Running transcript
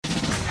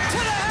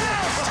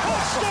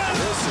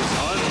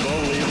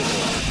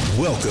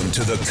Welcome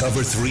to the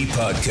Cover 3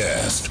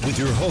 Podcast with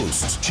your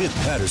hosts, Chip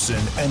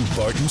Patterson and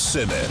Barton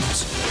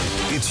Simmons.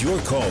 It's your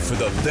call for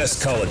the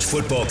best college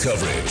football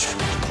coverage.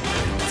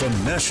 From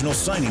National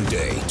Signing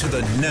Day to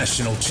the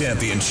National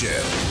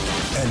Championship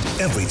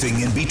and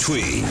everything in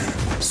between,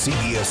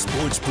 CBS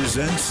Sports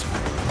presents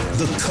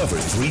the Cover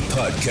 3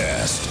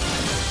 Podcast.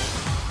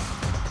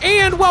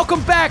 And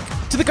welcome back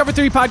to the Cover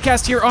 3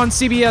 Podcast here on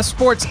CBS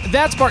Sports.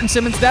 That's Barton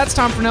Simmons. That's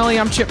Tom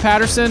Fornelli. I'm Chip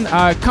Patterson,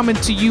 coming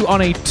to you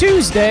on a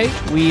Tuesday.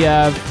 We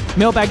have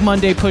Mailbag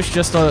Monday pushed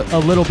just a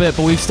little bit,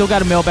 but we've still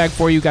got a mailbag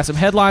for you. We've got some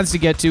headlines to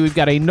get to. We've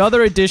got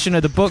another edition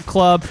of the book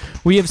club.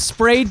 We have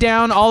sprayed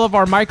down all of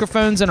our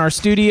microphones in our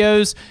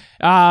studios.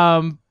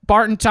 Barton,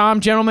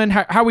 Tom, gentlemen,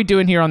 how are we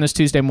doing here on this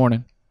Tuesday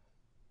morning?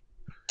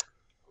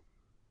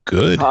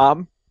 Good.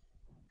 Tom?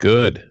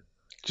 Good.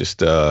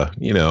 Just,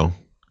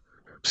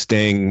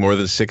 staying more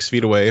than 6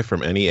 feet away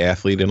from any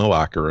athlete in a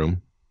locker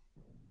room.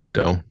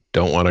 Don't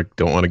want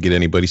to get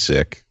anybody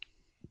sick.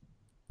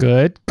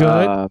 Good.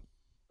 Yeah.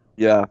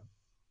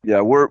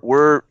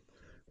 We're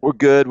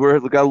good.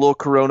 We got a little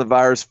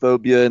coronavirus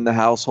phobia in the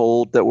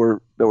household that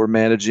we're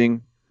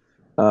managing.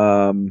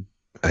 I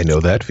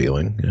know that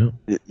feeling.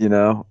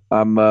 Yeah.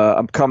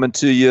 I'm coming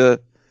to you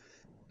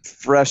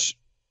fresh,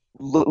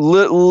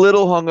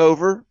 little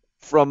hungover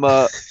from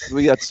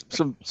we got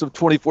some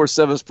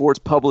 24/7 sports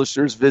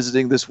publishers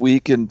visiting this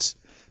week and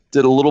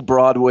did a little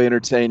Broadway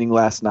entertaining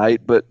last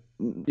night, but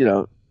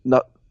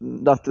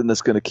nothing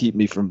that's going to keep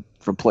me from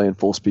playing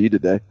full speed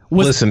today.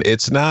 Listen,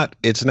 it's not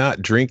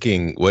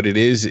drinking. What it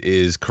is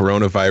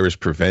coronavirus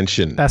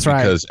prevention. That's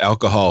right. Because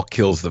alcohol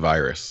kills the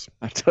virus.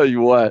 I tell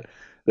you what,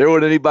 there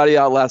wasn't anybody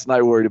out last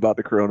night worried about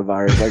the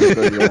coronavirus. I can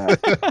tell you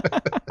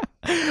that.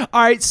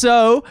 All right,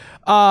 so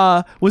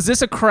was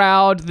this a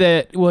crowd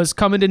that was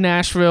coming to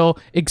Nashville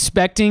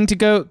expecting to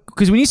go?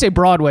 Because when you say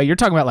Broadway, you're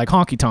talking about like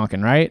honky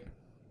tonkin', right?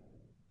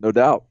 No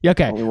doubt.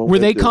 Okay. Were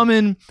they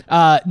coming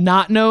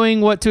not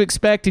knowing what to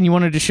expect and you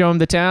wanted to show them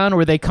the town, or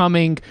were they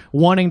coming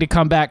wanting to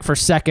come back for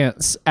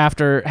seconds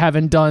after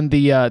having done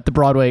the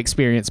Broadway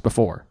experience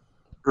before?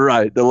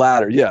 Right, the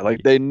latter. Yeah,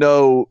 like they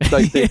know,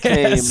 like they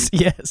came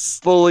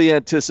fully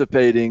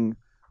anticipating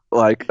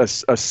like a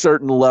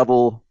certain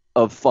level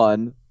of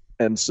fun.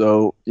 And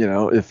so,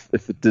 if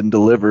it didn't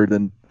deliver,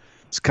 then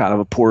it's kind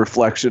of a poor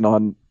reflection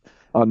on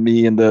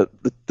me and the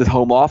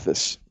home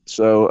office.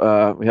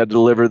 So we had to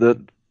deliver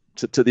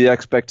to the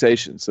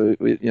expectations. So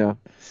we,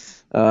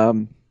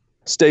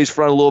 stage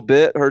front a little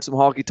bit, heard some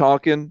honky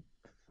tonkin'.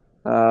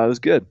 It was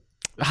good.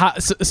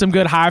 Some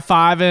good high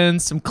fiving,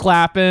 some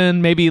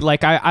clapping. Maybe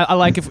like I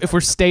like if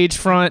we're stage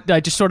front, I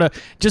just sort of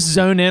just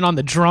zone in on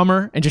the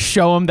drummer and just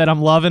show him that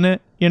I'm loving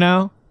it.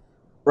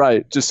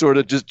 Right. Just sort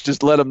of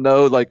just let them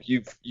know like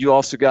you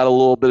also got a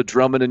little bit of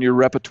drumming in your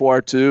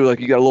repertoire too. Like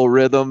you got a little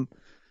rhythm,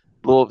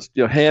 little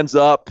hands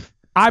up.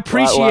 I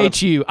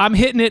appreciate you. I'm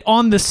hitting it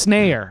on the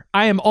snare.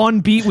 I am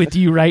on beat with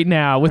you right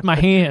now with my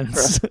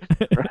hands.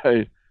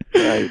 Right.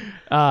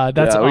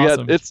 That's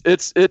awesome.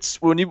 It's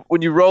when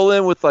you roll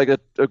in with like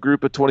a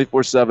group of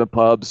 24/7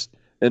 pubs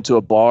into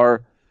a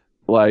bar,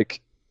 like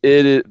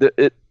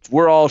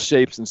we're all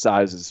shapes and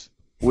sizes.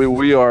 We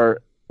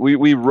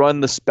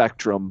run the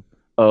spectrum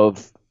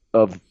of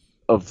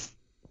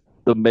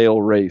the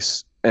male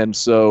race, and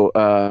so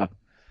I'm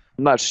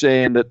not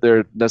saying that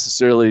they're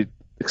necessarily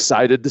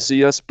excited to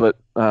see us, but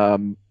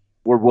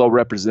we're well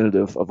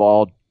representative of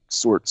all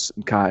sorts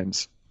and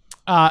kinds.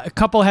 A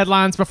couple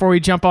headlines before we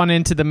jump on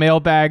into the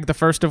mailbag, the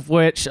first of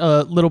which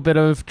a little bit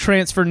of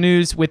transfer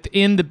news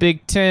within the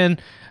Big Ten.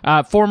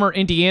 Former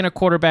Indiana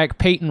quarterback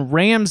Peyton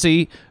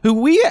Ramsey, who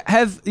we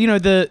have,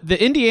 the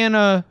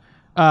Indiana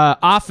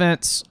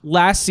offense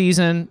last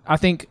season, I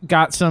think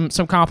got some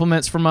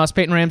compliments from us.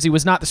 Peyton Ramsey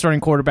was not the starting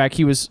quarterback.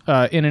 He was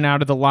in and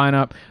out of the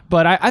lineup.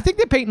 But I think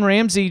that Peyton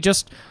Ramsey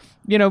just,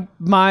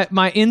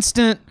 my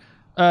instant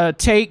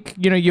take,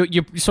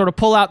 you sort of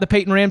pull out the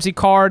Peyton Ramsey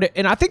card,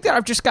 and I think that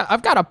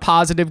I've got a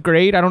positive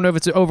grade. I don't know if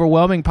it's an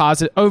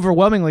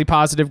overwhelmingly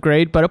positive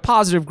grade, but a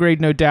positive grade,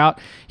 no doubt.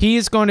 He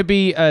is going to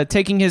be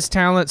taking his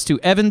talents to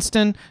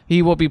Evanston.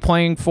 He will be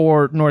playing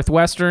for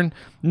Northwestern.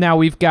 Now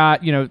we've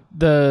got,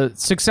 the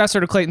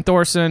successor to Clayton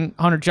Thorson,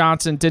 Hunter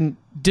Johnson,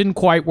 didn't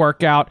quite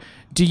work out.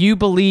 Do you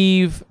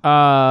believe,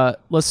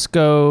 let's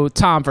go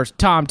Tom first.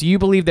 Tom, do you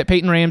believe that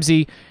Peyton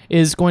Ramsey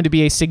is going to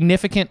be a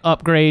significant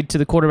upgrade to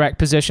the quarterback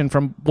position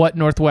from what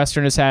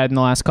Northwestern has had in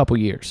the last couple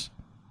years?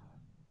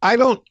 I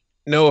don't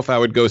know if I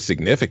would go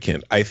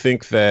significant. I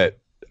think that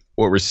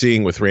what we're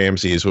seeing with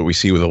Ramsey is what we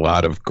see with a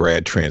lot of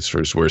grad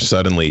transfers, where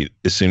suddenly,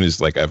 as soon as,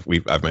 like I've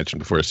mentioned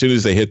before, as soon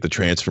as they hit the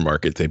transfer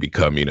market, they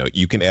become,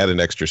 you can add an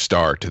extra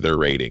star to their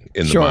rating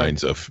in the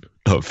minds of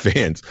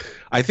fans.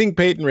 I think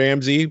Peyton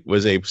Ramsey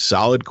was a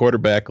solid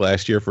quarterback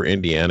last year for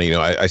Indiana.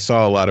 I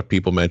saw a lot of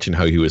people mention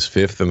how he was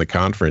 5th in the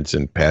conference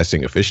in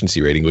passing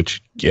efficiency rating,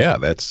 which,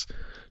 that's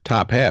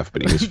top half,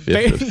 but he was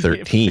 5th of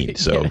 13.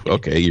 So,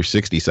 okay, you're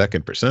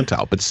 62nd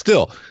percentile, but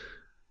still.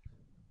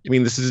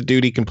 This is a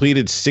dude, he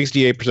completed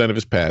 68% of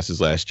his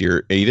passes last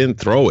year. He didn't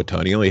throw a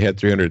ton. He only had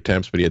 300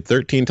 attempts, but he had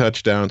 13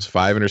 touchdowns,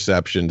 5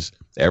 interceptions.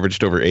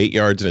 averaged over 8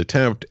 yards an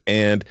attempt.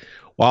 And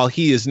while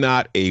he is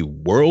not a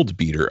world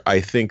beater,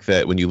 I think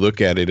that when you look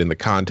at it in the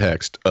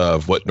context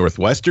of what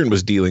Northwestern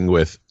was dealing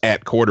with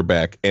at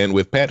quarterback and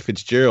with Pat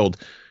Fitzgerald,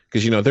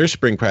 because, their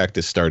spring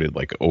practice started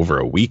like over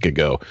a week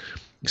ago.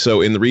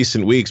 So in the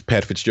recent weeks,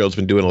 Pat Fitzgerald's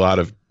been doing a lot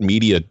of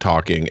media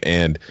talking,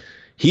 and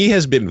he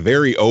has been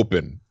very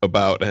open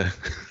about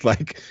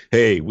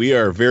hey, we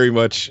are very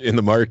much in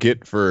the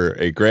market for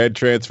a grad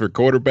transfer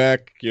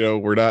quarterback.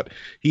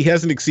 He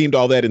hasn't seemed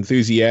all that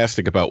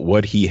enthusiastic about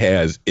what he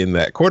has in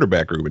that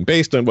quarterback room. And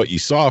based on what you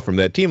saw from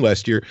that team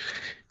last year,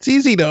 it's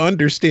easy to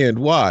understand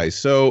why.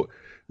 So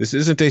this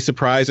isn't a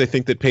surprise. I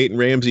think that Peyton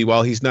Ramsey,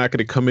 while he's not going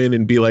to come in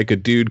and be like a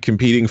dude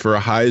competing for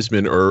a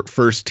Heisman or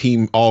first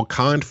team all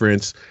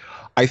conference,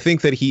 I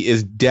think that he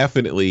is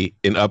definitely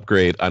an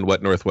upgrade on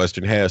what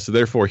Northwestern has. So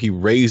therefore, he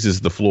raises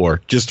the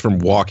floor just from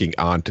walking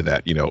onto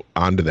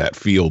that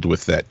field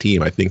with that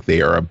team. I think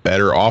they are a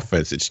better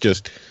offense. It's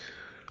just,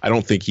 I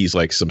don't think he's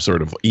like some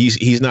sort of,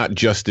 he's not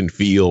Justin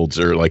Fields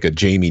or like a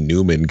Jamie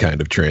Newman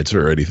kind of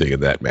transfer or anything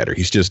in that matter.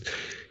 He's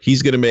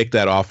going to make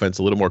that offense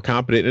a little more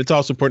competent. And it's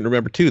also important to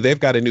remember, too, they've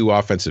got a new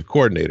offensive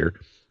coordinator.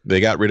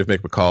 They got rid of Mick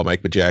McCall.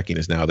 Mike Bajakian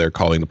is now there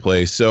calling the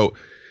plays. So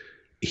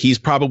he's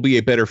probably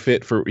a better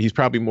fit he's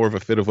probably more of a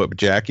fit of what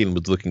Bajakian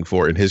was looking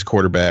for in his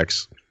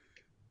quarterbacks.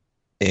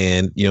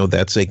 And,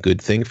 that's a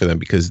good thing for them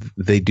because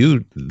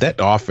that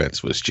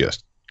offense was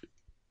just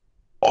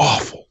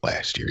awful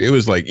last year. It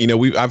was like,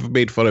 I've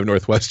made fun of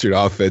Northwestern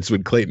offense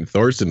when Clayton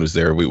Thorson was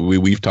there.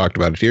 We've talked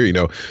about it here.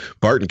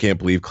 Barton can't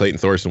believe Clayton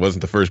Thorson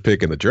wasn't the first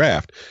pick in the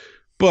draft.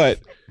 But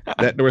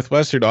that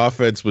Northwestern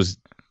offense was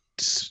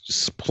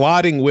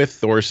plotting with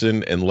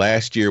Thorson, and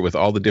last year with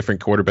all the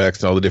different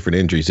quarterbacks and all the different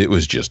injuries, it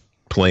was just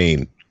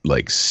plain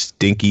like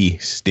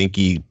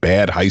stinky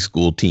bad high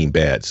school team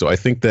bad. So I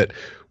think that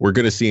we're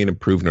going to see an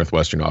improved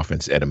Northwestern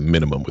offense at a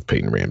minimum with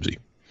Peyton Ramsey.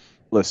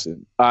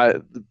 Listen,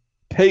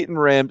 Peyton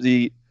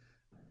Ramsey,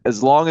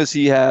 as long as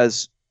he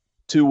has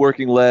two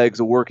working legs,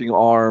 a working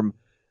arm,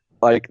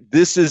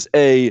 this is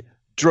a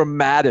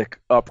dramatic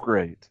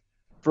upgrade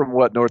from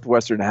what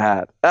Northwestern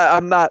had.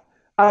 I'm not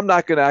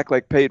going to act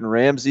like Peyton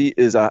Ramsey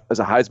is a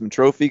Heisman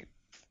Trophy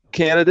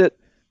candidate,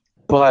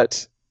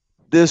 but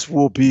this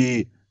will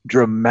be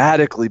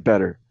dramatically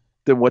better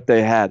than what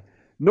they had.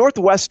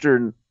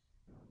 Northwestern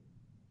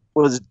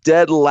was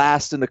dead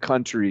last in the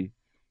country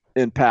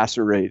in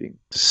passer rating.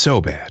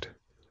 So bad.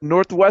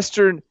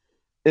 Northwestern,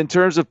 in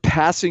terms of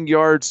passing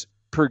yards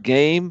per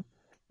game,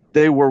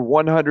 they were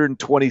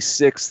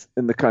 126th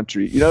in the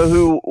country. You know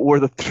who were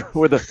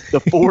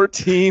the four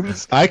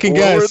teams? I can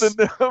guess.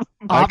 Than them?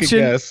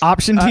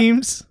 Option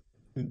teams?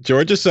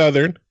 Georgia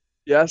Southern.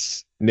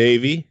 Yes.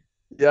 Navy.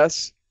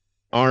 Yes.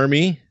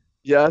 Army.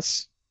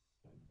 Yes.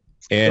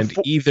 And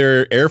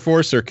either Air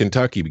Force or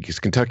Kentucky, because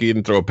Kentucky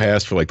didn't throw a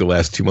pass for like the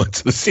last 2 months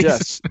of the season.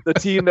 Yes, the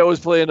team that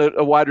was playing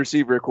a wide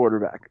receiver at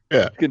quarterback.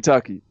 Yeah.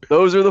 Kentucky.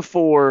 Those are the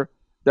four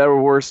that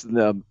were worse than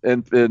them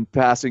in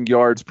passing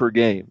yards per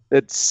game.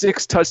 It's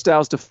 6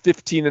 touchdowns to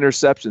 15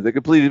 interceptions. They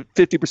completed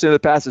 50% of the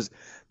passes.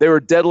 They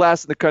were dead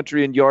last in the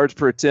country in yards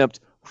per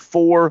attempt,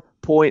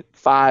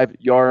 4.5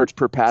 yards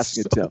per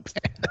passing attempt.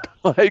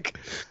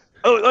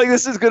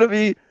 This is gonna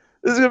be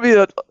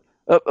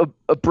a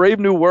brave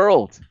new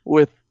world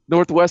with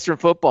Northwestern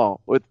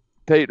football with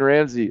Peyton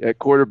Ramsey at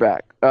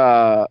quarterback.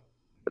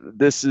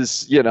 This is,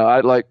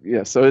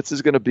 so this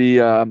is going to be,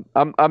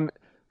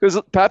 because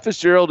Pat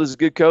Fitzgerald is a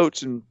good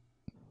coach and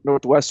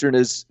Northwestern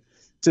is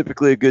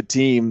typically a good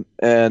team.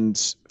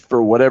 And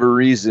for whatever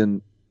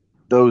reason,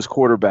 those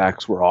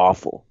quarterbacks were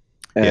awful.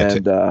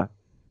 And I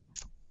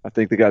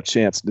think they got a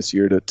chance this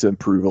year to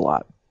improve a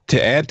lot.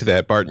 To add to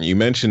that, Barton, you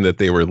mentioned that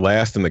they were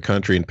last in the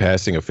country in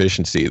passing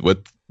efficiency.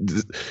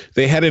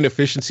 They had an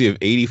efficiency of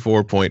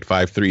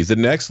 84.53. The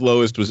next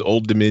lowest was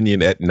Old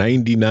Dominion at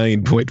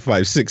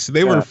 99.56. So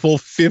they were a full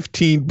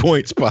 15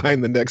 points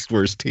behind the next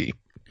worst team.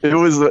 That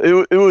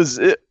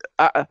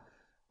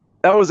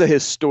was a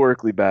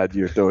historically bad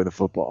year throwing the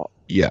football.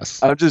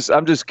 Yes. I'm just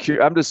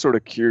sort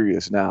of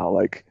curious now.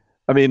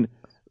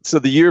 So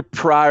the year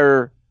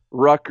prior,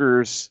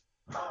 Rutgers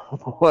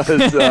was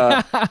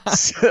that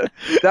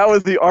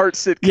was the Art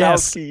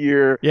Sitkowski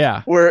year.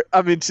 Yeah. Where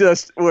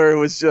it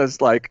was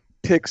just like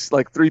picks,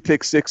 like 3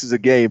 pick sixes a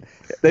game.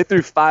 They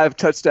threw 5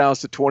 touchdowns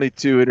to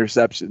 22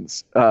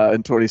 interceptions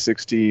in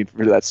 2016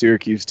 for that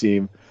Syracuse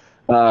team.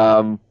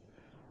 So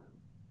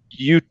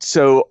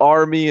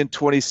Army in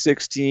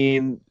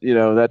 2016,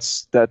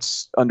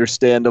 that's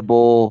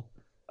understandable.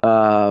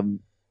 This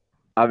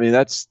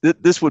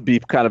would be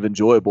kind of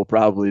enjoyable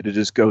probably to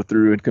just go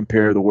through and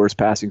compare the worst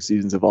passing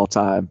seasons of all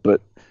time,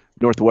 but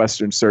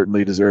Northwestern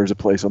certainly deserves a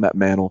place on that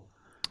mantle.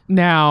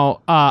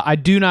 Now, I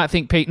do not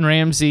think Peyton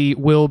Ramsey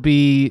will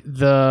be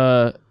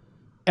the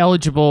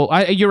eligible.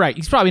 You're right.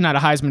 He's probably not a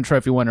Heisman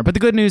Trophy winner, but the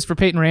good news for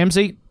Peyton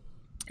Ramsey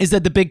is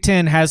that the Big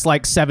Ten has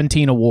like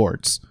 17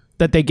 awards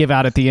that they give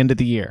out at the end of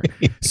the year.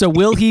 So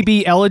will he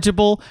be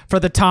eligible for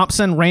the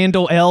Thompson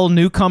Randall L.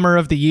 Newcomer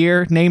of the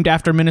Year, named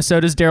after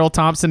Minnesota's Darrell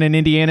Thompson and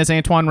Indiana's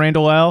Antoine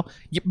Randall L?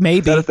 Maybe.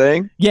 Is that a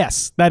thing?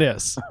 Yes, that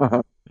is.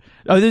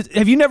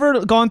 Have you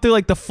never gone through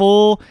like the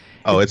full?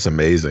 Oh, it's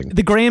amazing.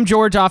 The Graham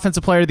George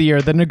Offensive Player of the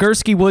Year, the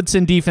Nagurski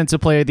Woodson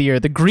Defensive Player of the Year,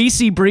 the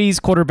Greasy Breeze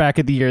Quarterback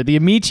of the Year, the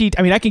Amici.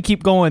 I mean, I can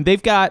keep going.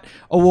 They've got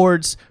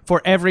awards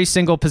for every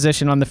single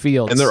position on the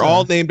field. And they're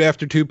all named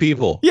after two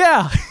people.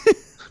 Yeah.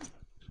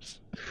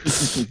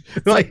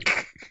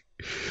 Like,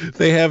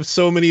 they have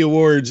so many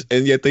awards,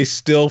 and yet they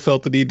still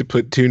felt the need to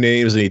put two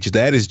names in each.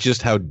 That is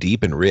just how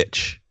deep and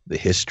rich the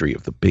history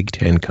of the Big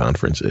Ten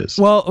Conference is.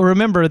 Well,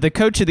 remember, the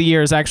Coach of the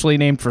Year is actually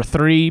named for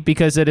three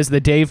because it is the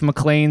Dave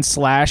McClain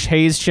 /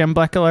 Hayes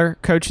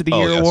Schembechler Coach of the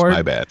Year Award.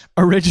 My bad.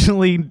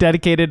 Originally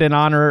dedicated in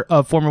honor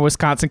of former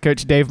Wisconsin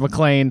coach Dave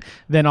McClain,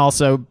 then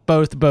also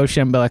both Bo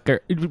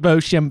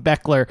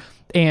Schembechler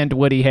and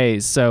Woody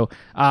Hayes. So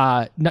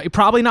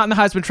probably not in the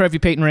Heisman Trophy,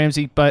 Peyton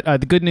Ramsey, but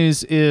the good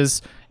news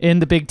is in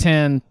the Big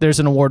Ten, there's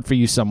an award for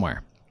you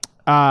somewhere.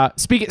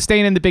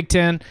 Staying in the Big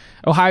Ten,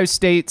 Ohio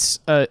State's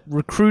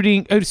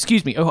Ohio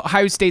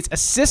State's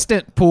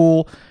assistant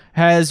pool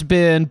has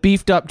been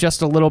beefed up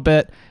just a little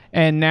bit.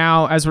 And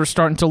now, as we're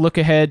starting to look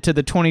ahead to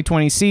the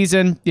 2020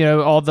 season,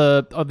 all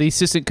the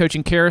assistant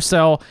coaching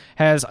carousel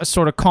has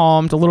sort of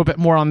calmed a little bit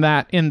more on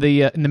that in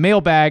the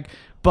mailbag.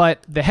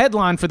 But the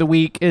headline for the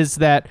week is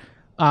that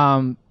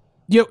it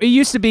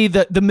used to be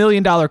the $1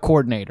 million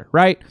coordinator,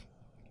 right?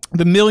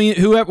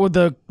 Whoever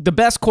the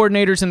best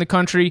coordinators in the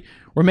country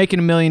were making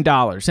 $1 million,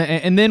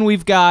 and then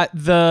we've got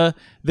the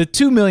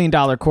 $2 million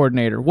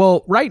coordinator.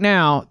 Well, right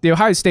now the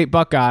Ohio State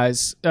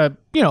Buckeyes,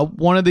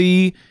 one of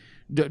the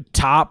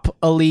top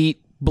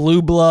elite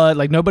blue blood,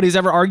 like nobody's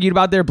ever argued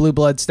about their blue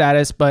blood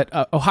status, but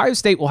Ohio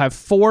State will have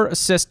 4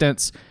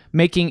 assistants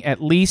making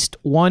at least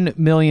 $1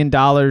 million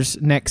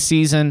next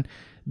season.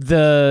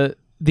 The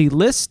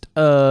list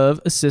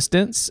of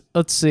assistants,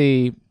 let's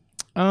see.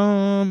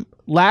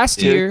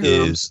 Last year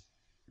is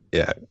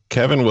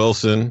Kevin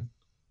Wilson,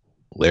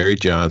 Larry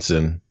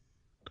Johnson,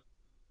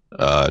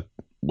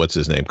 what's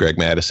his name? Greg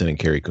Madison and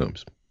Kerry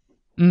Coombs.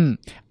 What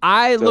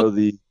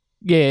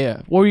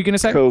were you going to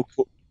say?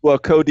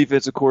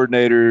 Co-defensive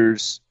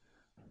coordinators,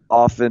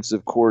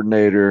 offensive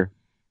coordinator,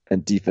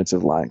 and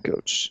defensive line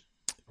coach.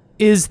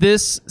 Is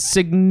this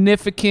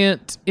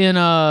significant in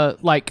a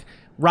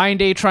Ryan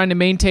Day trying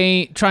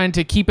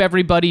to keep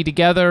everybody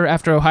together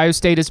after Ohio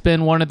State has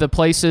been one of the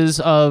places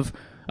of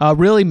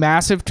really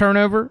massive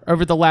turnover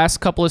over the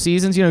last couple of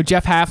seasons?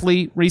 Jeff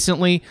Hafley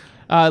recently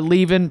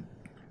leaving.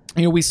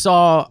 We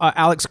saw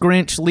Alex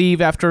Grinch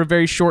leave after a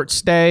very short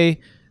stay.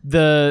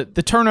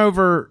 The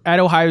turnover at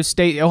Ohio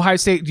State,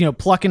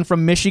 plucking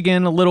from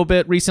Michigan a little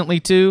bit recently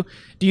too.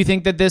 Do you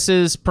think that this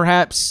is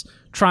perhaps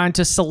trying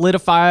to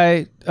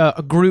solidify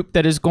a group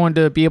that is going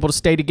to be able to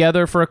stay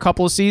together for a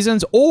couple of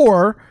seasons,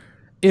 or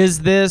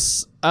is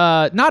this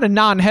not a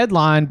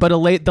non-headline, but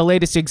the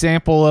latest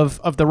example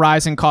of the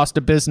rising cost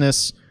of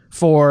business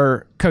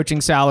for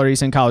coaching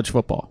salaries in college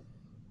football?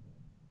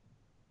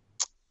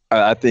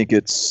 I think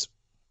it's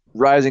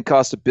rising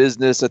cost of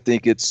business. I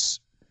think it's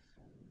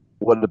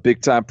what a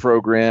big-time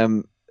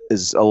program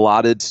is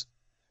allotted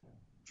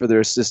for their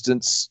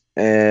assistants,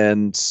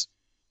 and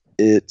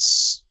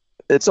it's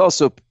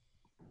also,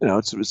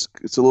 it's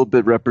a little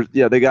bit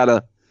they got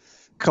a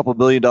couple $1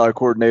 million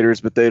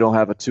coordinators, but they don't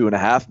have a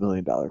 $2.5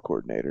 million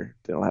coordinator.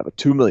 They don't have a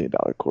 $2 million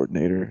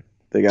coordinator.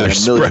 They got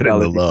 $1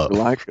 million love.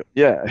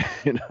 Yeah,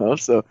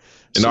 so.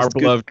 And our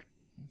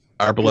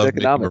beloved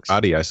Nick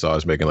Marati, I saw,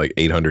 is making like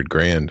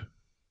 $800,000.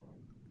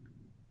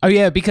 Oh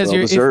yeah, because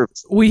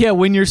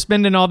when you're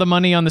spending all the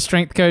money on the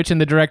strength coach and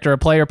the director of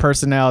player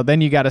personnel,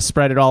 then you got to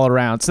spread it all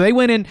around. So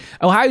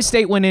Ohio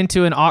State went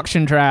into an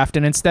auction draft,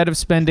 and instead of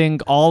spending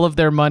all of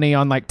their money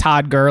on like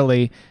Todd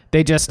Gurley,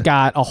 they just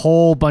got a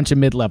whole bunch of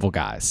mid-level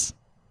guys.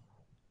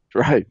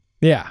 Right.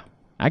 Yeah,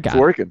 it's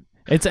working.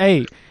 It's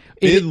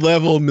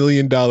mid-level $1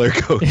 million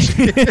coach.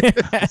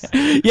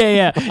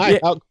 Yeah.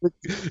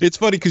 It's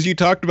funny because you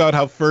talked about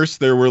how first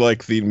there were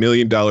like the $1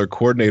 million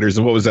coordinators,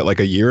 and what was that, like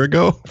a year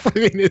ago? I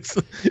mean, it's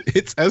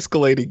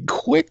escalating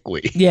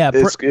quickly. Yeah,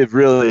 it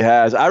really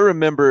has. I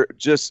remember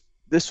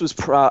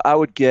I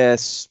would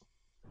guess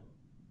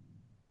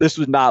this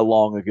was not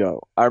long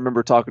ago. I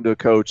remember talking to a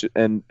coach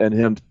and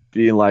him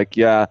being like,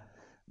 yeah,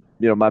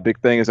 my big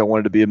thing is I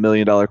wanted to be $1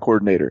 million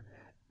coordinator.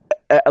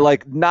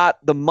 Like, not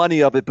the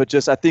money of it, but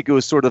just I think it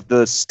was sort of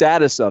the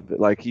status of it.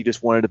 Like, he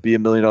just wanted to be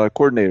 $1 million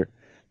coordinator.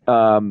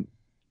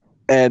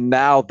 And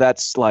now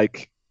that's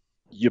like,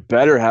 you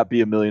better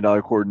be $1 million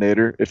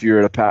coordinator if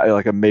you're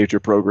at a major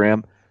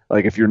program.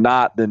 Like, if you're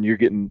not, then you're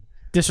getting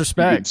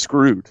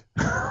screwed.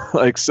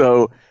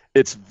 So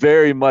it's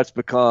very much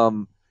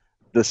become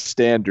the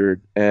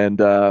standard. And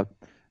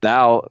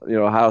now,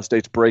 Ohio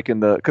State's breaking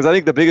because I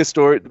think the biggest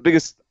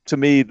to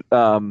me,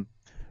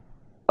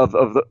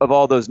 of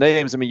all those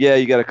names, I mean, yeah,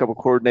 you got a couple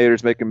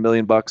coordinators making $1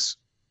 million.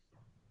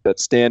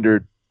 That's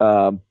standard.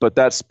 But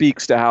that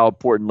speaks to how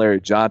important Larry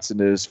Johnson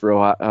is for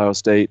Ohio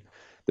State,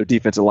 their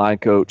defensive line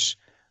coach,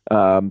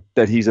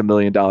 that he's $1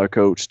 million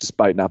coach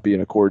despite not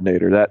being a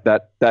coordinator.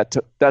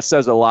 That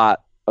says a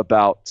lot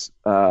about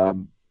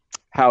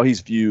how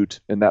he's viewed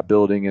in that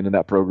building and in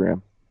that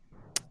program.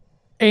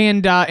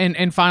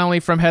 And finally,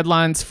 from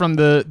headlines from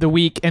the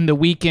week and the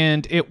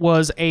weekend, it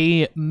was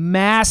a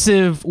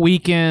massive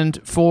weekend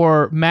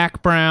for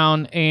Mac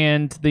Brown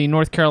and the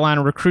North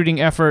Carolina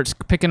recruiting efforts,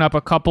 picking up a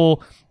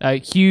couple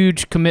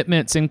huge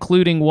commitments,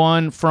 including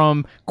one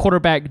from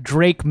quarterback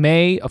Drake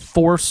May, a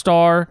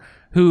 4-star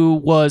who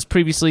was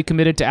previously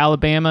committed to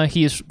Alabama.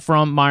 He is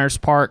from Myers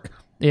Park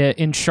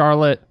in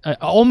Charlotte.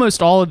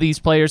 Almost all of these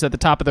players at the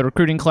top of the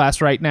recruiting class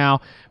right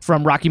now,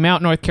 from Rocky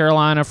Mount, North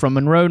Carolina, from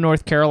Monroe,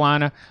 North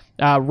Carolina.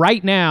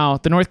 Right now,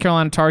 the North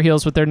Carolina Tar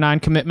Heels, with their 9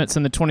 commitments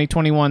in the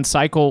 2021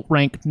 cycle,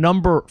 rank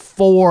number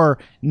 4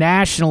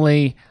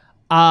 nationally.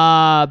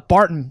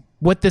 Barton,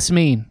 what this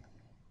mean?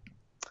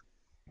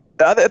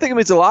 I think it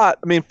means a lot.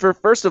 I mean,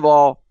 first of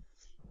all,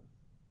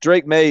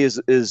 Drake May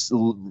is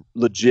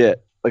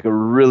legit, like a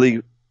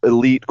really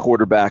elite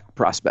quarterback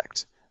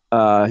prospect.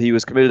 He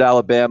was committed to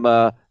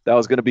Alabama. That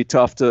was going to be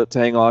tough to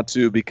hang on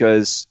to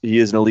because he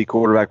is an elite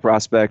quarterback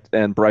prospect,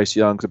 and Bryce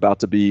Young's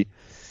about to be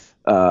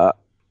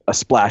a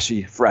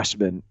splashy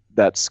freshman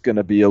that's going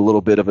to be a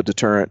little bit of a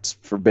deterrent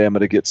for Bama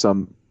to get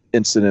some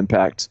instant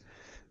impact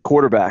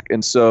quarterback.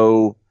 And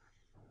so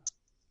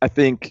I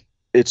think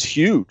it's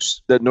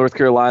huge that North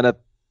Carolina,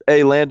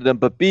 A, landed him,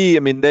 but B, I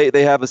mean, they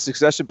have a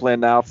succession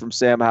plan now from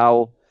Sam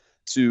Howell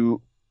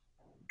to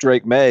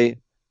Drake May,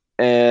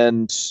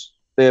 and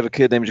they have a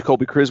kid named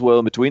Jacoby Criswell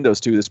in between those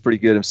two that's pretty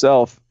good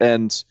himself.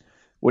 And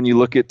when you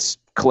look at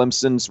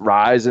Clemson's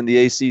rise in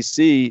the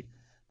ACC,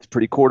 it's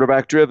pretty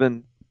quarterback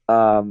driven.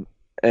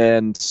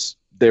 And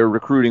they're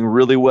recruiting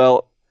really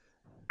well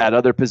at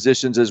other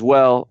positions as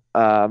well,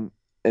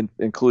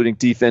 including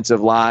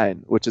defensive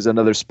line, which is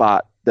another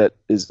spot that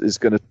is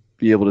going to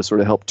be able to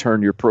sort of help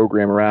turn your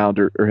program around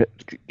or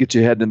get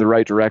you heading in the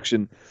right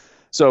direction.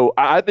 So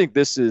I think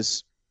this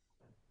is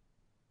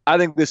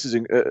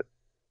a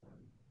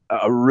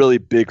really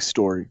big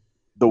story.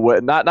 The way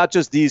not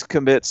just these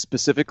commits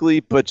specifically,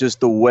 but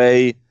just the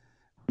way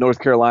North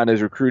Carolina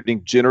is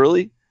recruiting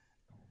generally.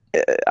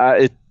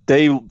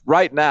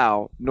 Right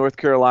now, North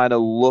Carolina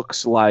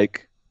looks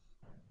like,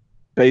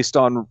 based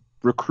on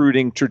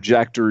recruiting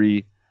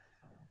trajectory,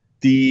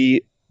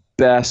 the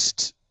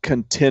best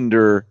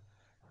contender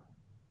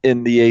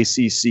in the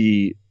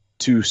ACC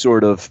to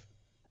sort of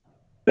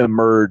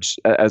emerge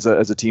as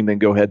a team, then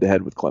go head to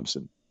head with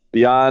Clemson.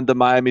 Beyond the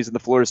Miamis and the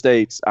Florida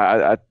States,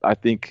 I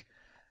think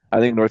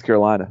North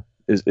Carolina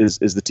is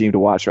the team to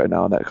watch right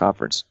now in that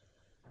conference.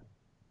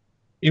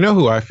 You know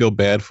who I feel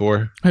bad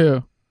for?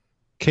 Who?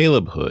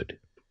 Caleb Hood.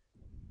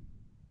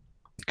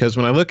 Because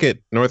when I look at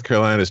North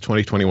Carolina's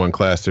 2021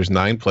 class, there's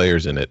 9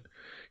 players in it.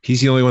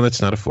 He's the only one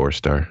that's not a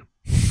 4-star.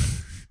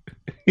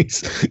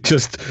 He's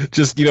just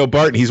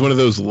Barton, he's one of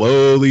those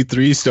lowly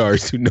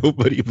 3-stars who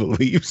nobody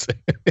believes.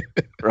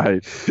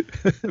 Right.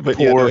 But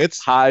poor, it's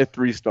high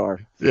 3-star.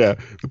 Yeah,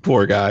 the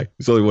poor guy.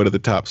 He's only one of the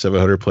top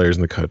 700 players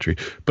in the country.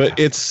 But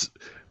it's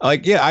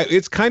like,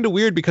 it's kind of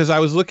weird because I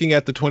was looking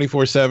at the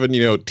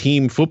 24/7,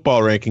 team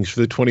football rankings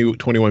for the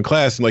 2021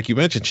 class. And like you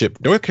mentioned, Chip,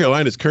 North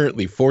Carolina is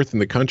currently 4th in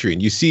the country.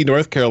 And you see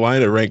North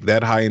Carolina ranked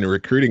that high in the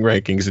recruiting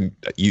rankings. And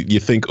you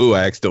think, oh,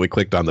 I accidentally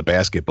clicked on the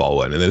basketball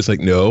one. And then it's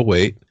like, no,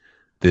 wait.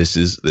 This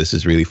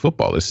is really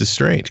football. This is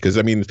strange because,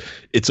 I mean,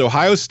 it's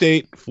Ohio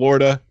State,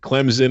 Florida,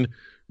 Clemson,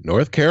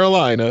 North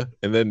Carolina,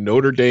 and then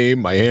Notre Dame,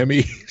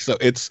 Miami. So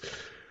it's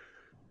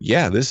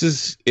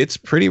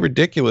pretty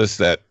ridiculous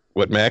that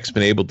what Mac's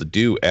been able to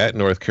do at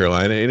North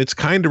Carolina. And it's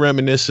kind of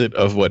reminiscent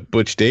of what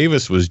Butch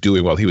Davis was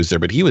doing while he was there,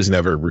 but he was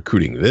never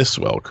recruiting this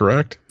well,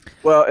 correct?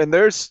 Well, and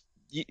there's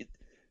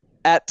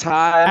at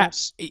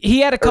times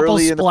he had a couple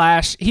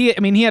splash. He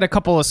had a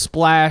couple of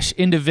splash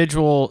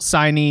individual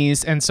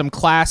signees and some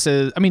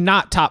classes. I mean,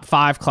 not top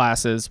 5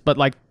 classes, but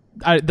like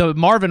the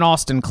Marvin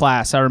Austin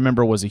class, I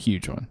remember, was a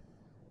huge one.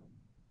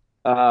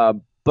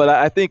 But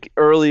I think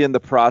early in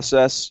the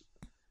process,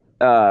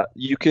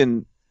 you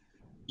can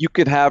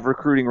have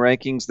recruiting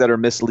rankings that are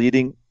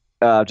misleading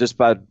just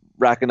by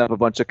racking up a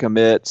bunch of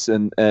commits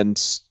and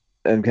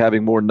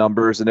having more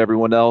numbers than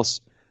everyone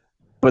else.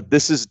 But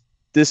this is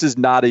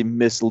not a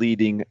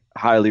misleading,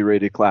 highly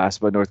rated class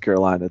by North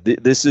Carolina.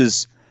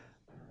 These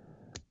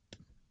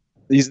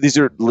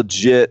are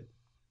legit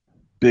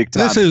big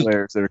time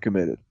players that are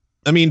committed.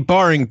 I mean,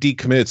 barring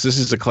decommits, this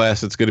is a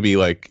class that's going to be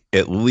like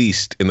at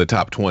least in the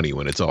top 20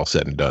 when it's all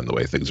said and done, the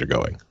way things are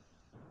going.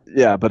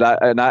 Yeah, but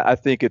I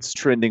think it's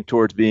trending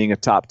towards being a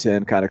top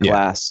 10 kind of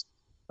class.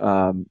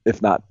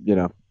 If not,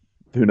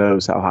 who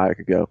knows how high it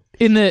could go.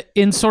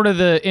 In sort of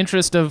the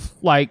interest of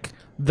like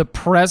the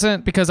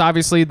present, because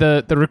obviously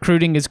the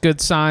recruiting is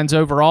good signs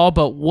overall,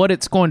 but what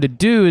it's going to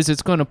do is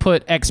it's going to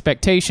put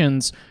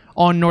expectations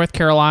on North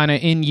Carolina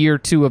in year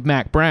 2 of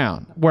Mac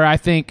Brown, where I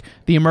think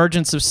the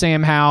emergence of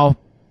Sam Howell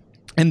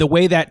and the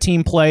way that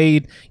team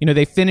played,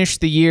 they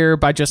finished the year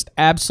by just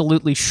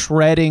absolutely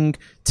shredding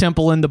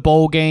Temple in the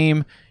bowl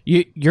game.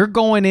 You're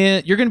going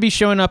to be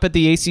showing up at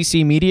the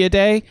ACC Media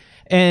Day,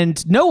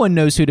 and no one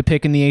knows who to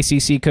pick in the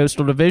ACC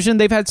Coastal Division.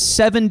 They've had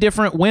 7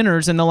 different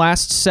winners in the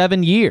last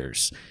 7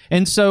 years.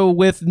 And so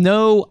with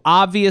no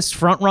obvious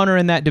frontrunner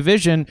in that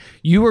division,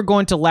 you are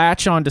going to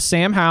latch on to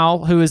Sam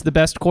Howell, who is the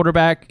best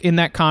quarterback in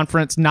that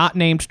conference, not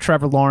named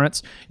Trevor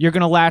Lawrence. You're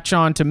going to latch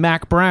on to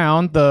Mac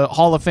Brown, the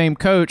Hall of Fame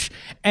coach,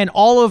 and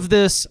all of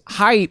this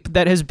hype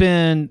that has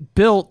been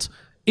built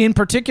in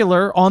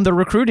particular on the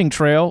recruiting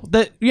trail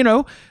that,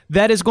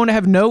 that is going to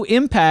have no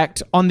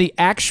impact on the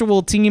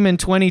actual team in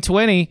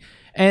 2020.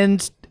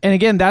 And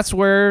again, that's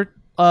where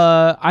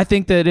I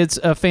think that it's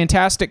a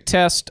fantastic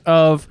test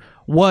of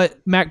what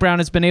Mac Brown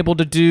has been able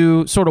to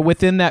do sort of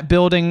within that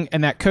building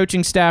and that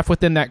coaching staff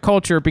within that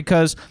culture,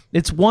 because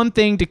it's one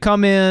thing to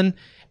come in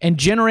and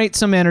generate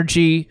some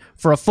energy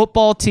for a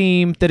football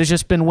team that has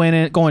just been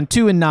winning, going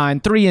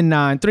 2-9,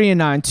 3-9,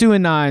 3-9,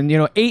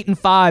 2-9,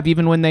 8-5,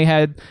 even when they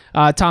had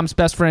Tom's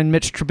best friend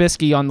Mitch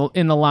Trubisky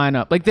in the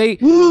lineup. Like they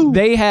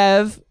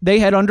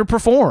had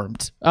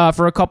underperformed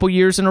for a couple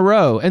years in a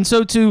row, and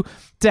so to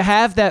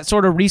have that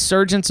sort of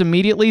resurgence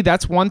immediately,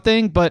 that's one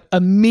thing, but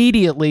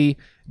immediately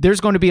there's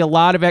going to be a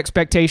lot of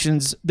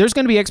expectations. There's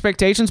going to be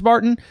expectations,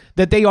 Barton,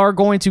 that they are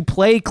going to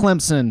play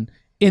Clemson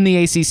in the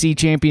ACC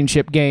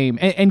championship game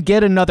and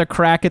get another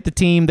crack at the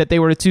team that they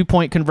were a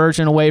 2-point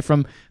conversion away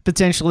from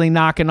potentially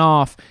knocking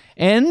off.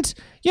 And,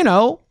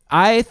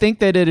 I think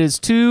that it is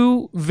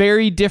two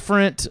very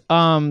different,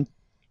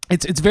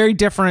 it's very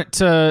different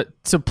to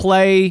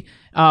play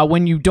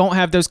when you don't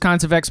have those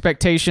kinds of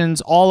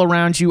expectations all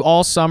around you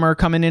all summer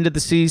coming into the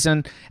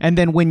season, and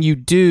then when you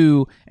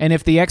do, and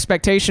if the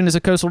expectation is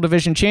a Coastal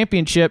Division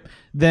championship,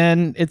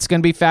 then it's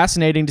going to be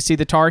fascinating to see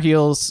the Tar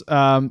Heels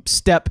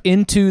step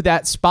into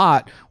that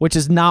spot, which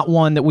is not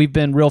one that we've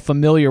been real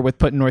familiar with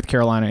putting North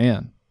Carolina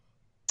in.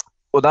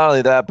 Well, not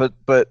only that, but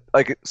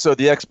so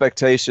the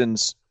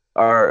expectations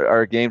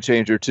are a game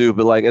changer too.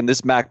 But and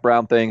this Mac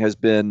Brown thing has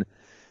been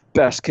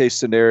best case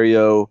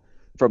scenario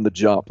from the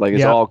jump.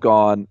 It's all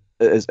gone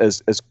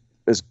as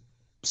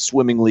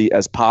swimmingly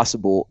as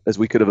possible as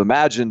we could have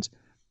imagined.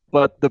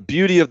 But the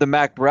beauty of the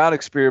Mac Brown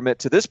experiment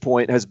to this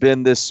point has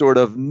been this sort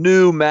of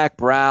new Mac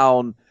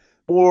Brown,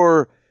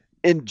 more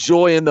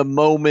enjoying the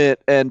moment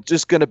and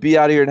just going to be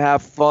out here and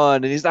have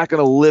fun. And he's not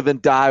going to live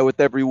and die with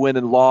every win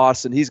and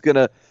loss. And he's going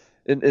to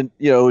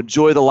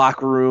enjoy the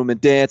locker room and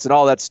dance and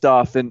all that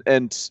stuff.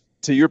 And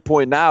to your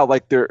point now,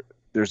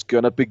 there's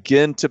going to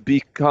begin to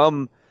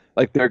become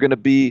they're going to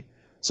be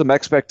some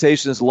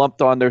expectations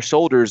lumped on their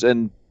shoulders,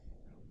 and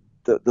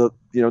the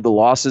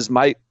losses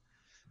might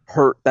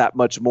hurt that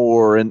much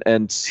more,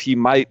 and he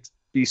might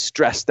be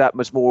stressed that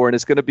much more, and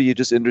it's going to be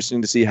just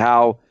interesting to see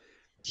how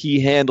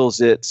he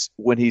handles it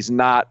when he's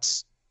not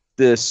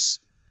this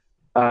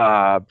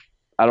underdog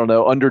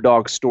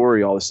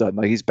story all of a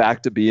sudden. He's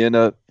back to being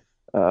a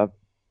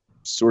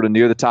sort of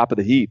near the top of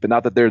the heap, and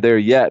not that they're there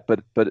yet,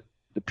 but it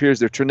appears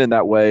they're trending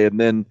that way, and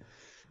then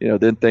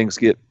then things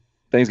get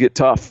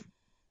tough.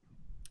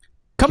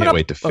 Can't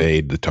wait to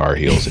fade the Tar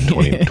Heels in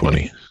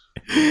 2020.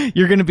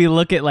 You're going to be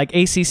looking at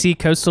ACC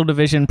Coastal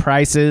Division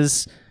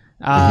prices.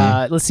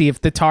 Let's see,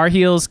 if the Tar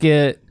Heels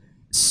get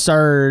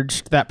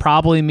surged, that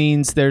probably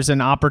means there's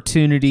an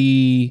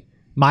opportunity.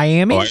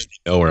 Miami? Oh, I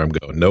know where I'm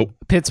going. Nope.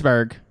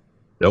 Pittsburgh?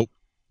 Nope.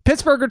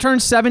 Pittsburgh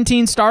returned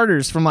 17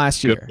 starters from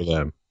last year. Good for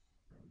them.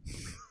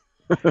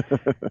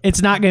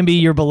 It's not going to be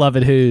your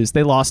beloved Hoos.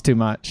 They lost too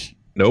much.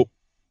 Nope.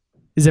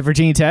 Is it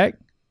Virginia Tech?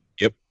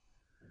 Yep.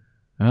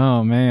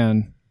 Oh,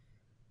 man.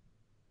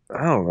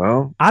 I don't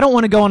know. I don't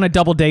want to go on a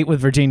double date with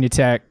Virginia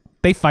Tech.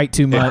 They fight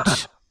too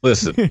much.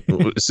 Listen,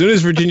 as soon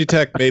as Virginia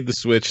Tech made the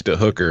switch to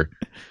Hooker,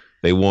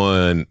 they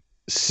won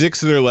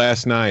 6 of their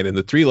last 9, and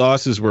the 3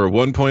 losses were a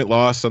 1-point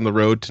loss on the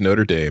road to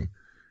Notre Dame,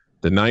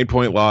 the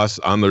 9-point loss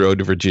on the road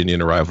to Virginia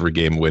in a rivalry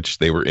game, which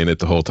they were in it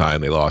the whole time.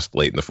 They lost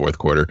late in the fourth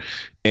quarter,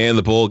 and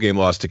the bowl game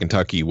loss to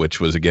Kentucky, which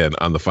was, again,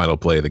 on the final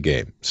play of the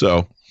game.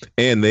 So,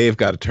 and they've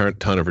got a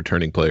ton of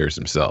returning players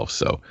themselves.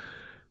 So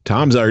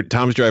Tom's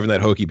driving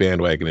that Hokie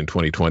bandwagon in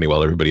 2020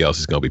 while everybody else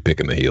is going to be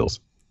picking the heels.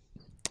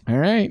 All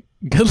right.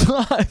 Good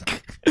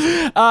luck.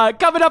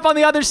 Coming up on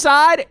the other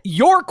side,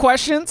 your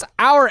questions,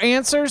 our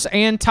answers,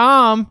 and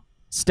Tom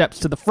steps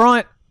to the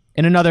front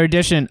in another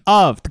edition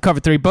of the Cover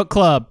 3 Book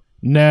Club.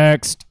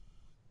 Next.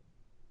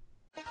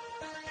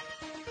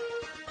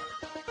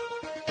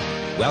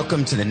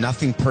 Welcome to the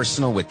Nothing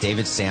Personal with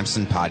David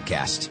Sampson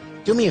podcast.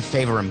 Do me a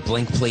favor and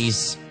blink,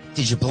 please.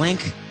 Did you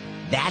blink?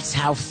 That's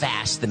how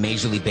fast the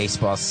Major League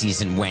Baseball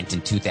season went in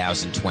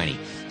 2020.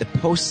 The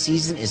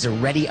postseason is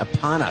already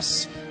upon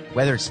us.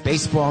 Whether it's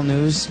baseball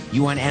news,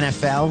 you want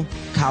NFL,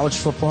 college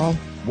football,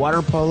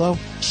 water polo,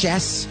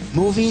 chess,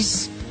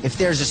 movies, if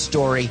there's a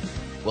story,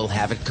 we'll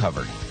have it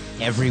covered.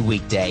 Every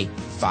weekday,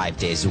 5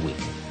 days a week.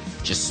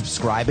 Just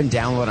subscribe and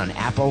download on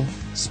Apple,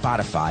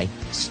 Spotify,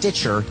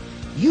 Stitcher,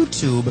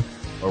 YouTube,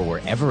 or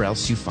wherever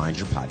else you find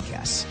your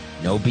podcasts.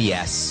 No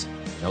BS,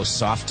 no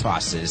soft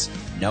tosses,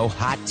 no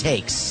hot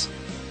takes.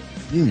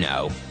 You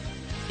know,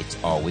 it's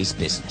always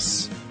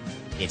business.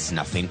 It's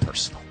nothing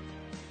personal.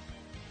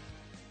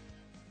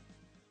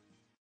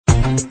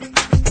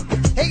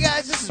 Hey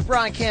guys, this is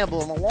Brian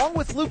Campbell, and along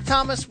with Luke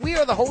Thomas, we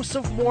are the hosts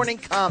of Morning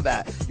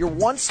Combat, your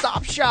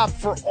one-stop shop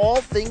for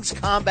all things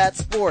combat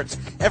sports.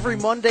 Every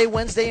Monday,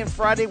 Wednesday, and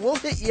Friday, we'll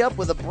hit you up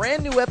with a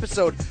brand new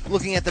episode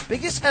looking at the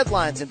biggest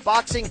headlines in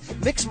boxing,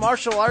 mixed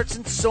martial arts,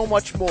 and so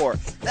much more.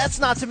 That's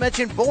not to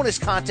mention bonus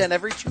content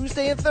every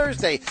Tuesday and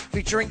Thursday,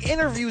 featuring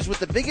interviews with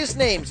the biggest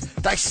names,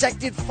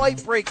 dissected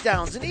fight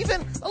breakdowns, and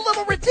even a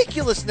little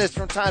ridiculousness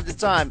from time to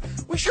time.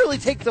 We surely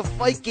take the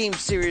fight game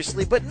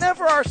seriously, but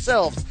never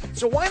ourselves.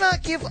 So why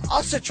not give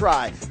us a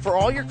try for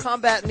all your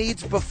combat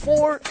needs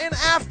before and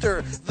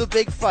after the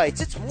big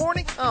fights? It's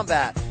Morning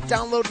Combat.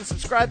 Download and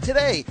subscribe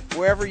today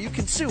wherever you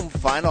consume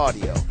fine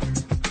audio.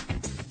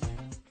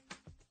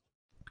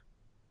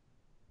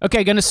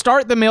 Okay, going to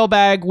start the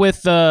mailbag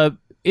with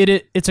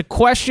it's a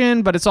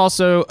question, but it's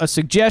also a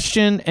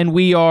suggestion, and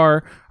we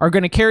are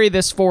going to carry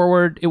this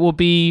forward. It will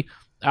be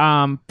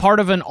part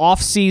of an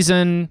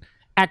off-season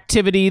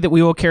activity that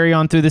we will carry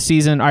on through the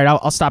season. All right,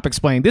 I'll stop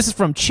explaining. This is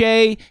from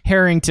Che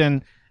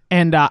Harrington,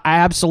 and I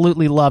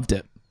absolutely loved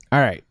it. All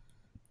right.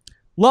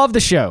 Love the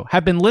show.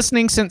 Have been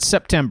listening since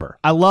September.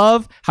 I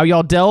love how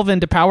y'all delve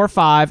into Power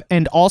 5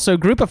 and also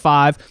Group of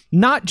 5,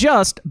 not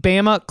just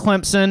Bama,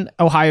 Clemson,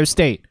 Ohio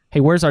State.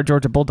 Hey, where's our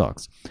Georgia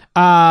Bulldogs?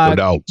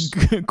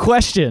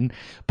 Question.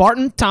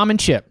 Barton, Tom, and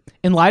Chip.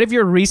 In light of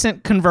your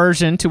recent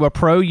conversion to a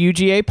pro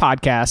UGA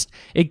podcast,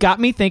 it got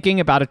me thinking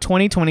about a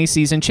 2020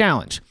 season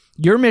challenge.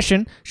 Your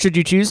mission, should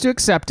you choose to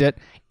accept it,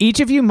 each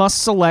of you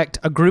must select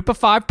a Group of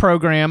 5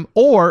 program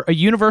or a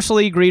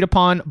universally agreed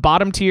upon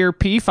bottom tier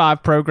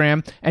P5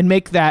 program and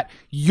make that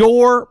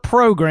your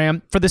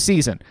program for the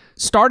season,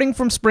 starting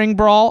from spring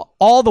brawl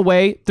all the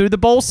way through the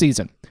bowl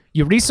season.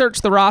 You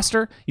research the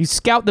roster, you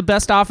scout the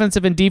best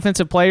offensive and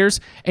defensive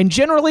players, and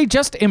generally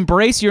just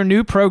embrace your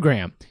new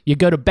program. You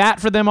go to bat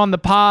for them on the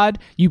pod,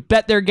 you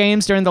bet their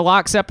games during the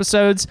Locks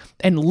episodes,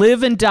 and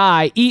live and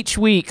die each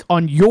week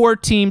on your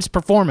team's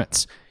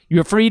performance.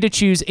 You're free to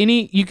choose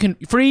any.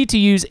 Free to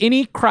use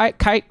any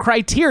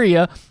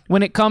criteria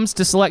when it comes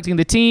to selecting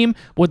the team.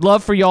 Would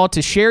love for y'all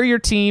to share your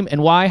team and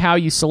how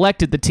you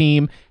selected the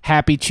team.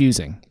 Happy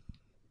choosing.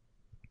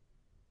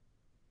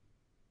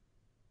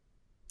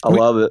 I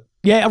love it.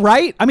 Yeah,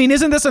 right? I mean,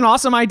 isn't this an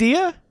awesome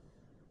idea?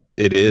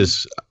 It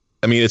is.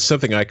 I mean, it's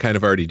something I kind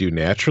of already do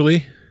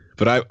naturally,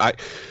 but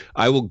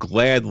I will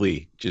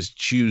gladly just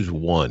choose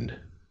one.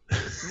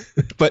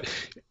 But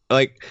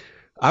like,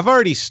 I've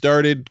already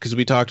started, because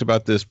we talked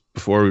about this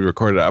before we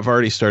recorded. I've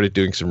already started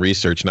doing some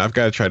research, and I've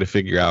got to try to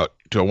figure out,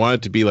 do I want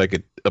it to be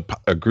like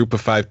a Group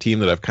of 5 team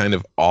that I've kind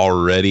of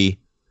already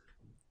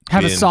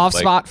have a soft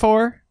spot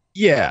for?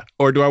 Yeah.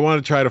 Or do I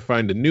want to try to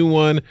find a new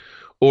one?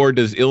 Or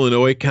does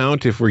Illinois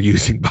count if we're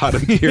using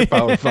bottom tier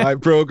Power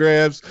 5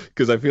 programs?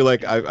 Because I feel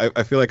like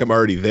I feel like I'm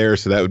already there,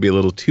 so that would be a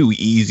little too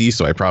easy.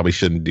 So I probably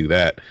shouldn't do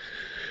that.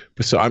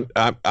 But so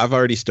I've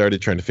already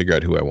started trying to figure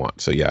out who I want.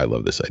 So yeah, I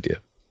love this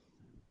idea.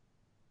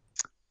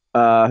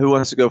 Who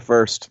wants to go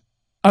first?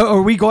 Oh,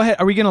 are we go ahead?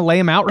 Are we going to lay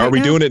them out right now? Are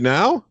we doing it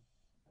now?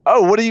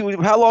 Oh,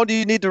 how long do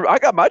you need to? I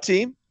got my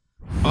team.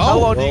 How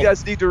long do you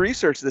guys need to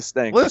research this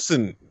thing?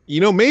 Listen,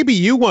 maybe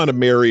you want to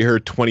marry her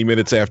 20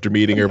 minutes after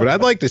meeting her, but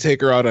I'd like to take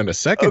her out on a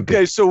second date.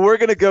 Okay, so we're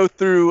going to go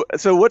through.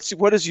 So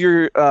what is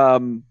your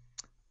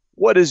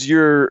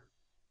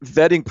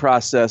vetting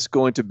process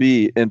going to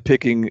be in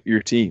picking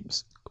your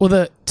teams?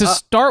 Well, to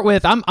start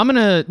with, I'm going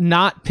to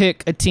not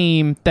pick a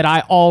team that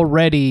I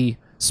already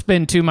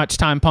spend too much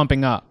time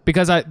pumping up,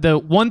 because the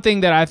one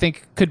thing that I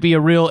think could be a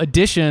real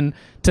addition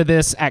to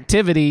this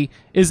activity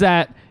is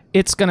that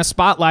it's going to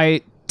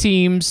spotlight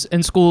teams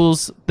and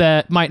schools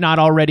that might not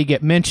already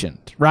get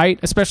mentioned, right?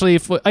 Especially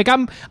if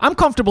I'm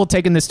comfortable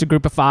taking this to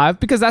Group of 5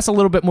 because that's a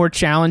little bit more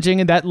challenging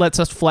and that lets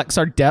us flex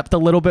our depth a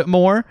little bit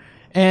more.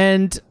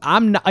 And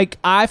I'm not,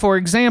 I, for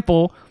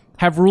example,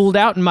 have ruled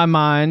out in my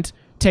mind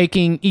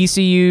taking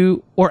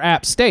ECU or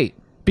App State,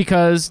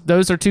 because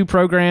those are two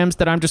programs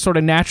that I'm just sort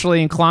of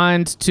naturally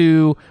inclined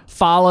to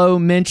follow,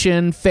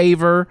 mention,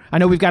 favor. I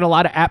know we've got a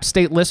lot of App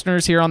State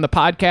listeners here on the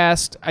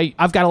podcast.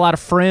 I've got a lot of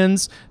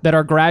friends that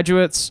are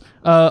graduates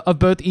of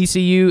both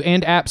ECU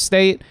and App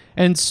State.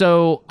 And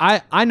so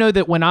I know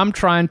that when I'm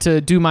trying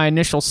to do my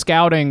initial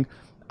scouting,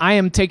 I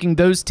am taking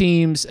those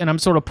teams and I'm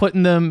sort of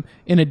putting them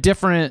in a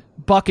different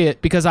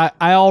bucket because I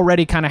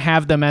already kind of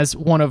have them as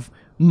one of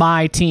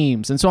my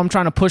teams. And so I'm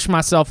trying to push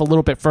myself a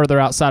little bit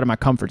further outside of my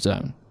comfort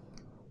zone.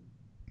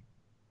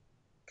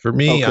 For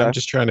me, okay. I'm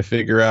just trying to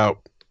figure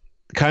out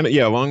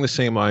along the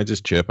same lines as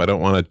Chip. I don't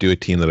want to do a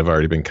team that I've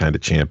already been kind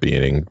of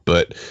championing,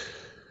 but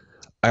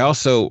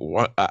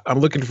I'm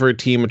looking for a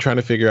team. I'm trying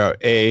to figure out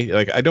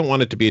I don't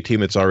want it to be a team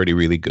that's already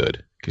really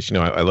good, because,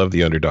 I love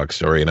the underdog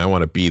story and I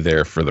want to be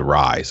there for the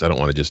rise. I don't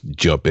want to just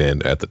jump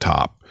in at the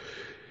top.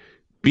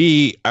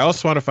 B, I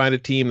also want to find a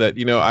team that,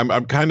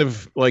 I'm kind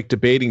of like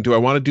debating, do I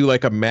want to do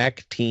like a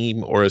MAC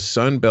team or a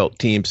Sun Belt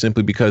team,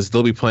 simply because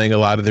they'll be playing a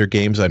lot of their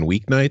games on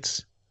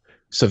weeknights?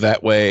 So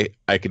that way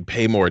I could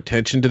pay more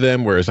attention to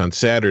them. Whereas on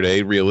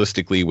Saturday,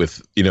 realistically,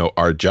 with,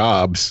 our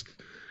jobs,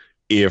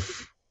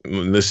 if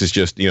and this is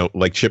just,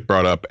 like Chip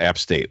brought up App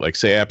State. Like,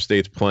 say App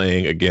State's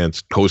playing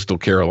against Coastal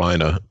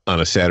Carolina on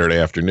a Saturday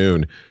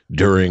afternoon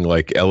during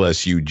like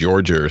LSU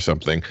Georgia or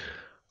something.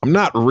 I'm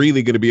not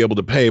really going to be able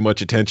to pay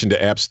much attention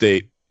to App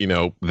State,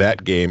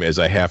 that game as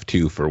I have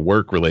to for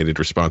work-related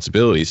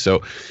responsibilities.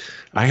 So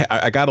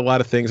I got a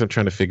lot of things I'm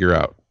trying to figure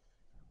out.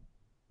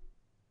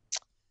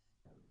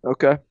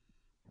 Okay.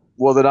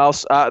 Well, then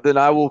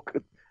I will.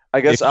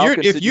 I guess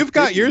if you've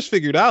got yours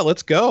figured out,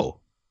 let's go.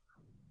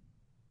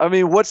 I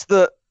mean,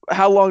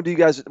 how long do you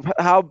guys?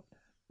 How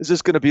is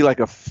this going to be like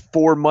a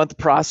 4-month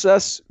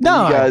process?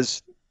 No, you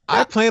guys.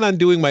 I plan on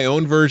doing my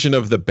own version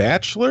of The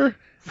Bachelor.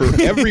 For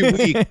every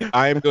week,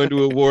 I am going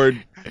to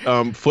award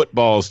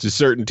footballs to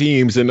certain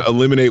teams and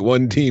eliminate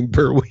one team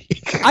per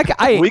week.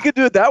 We could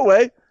do it that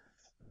way.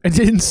 I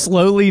didn't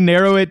slowly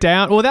narrow it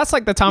down. Well, that's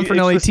like the Tom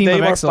Fernelli team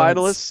of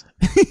excellence.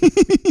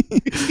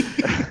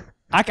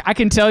 I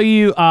can tell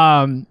you,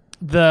 I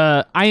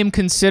am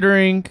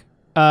considering.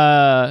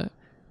 I'm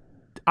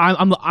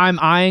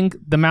eyeing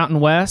the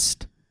Mountain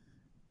West,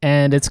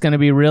 and it's going to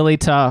be really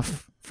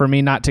tough for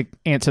me not to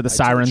answer the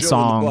siren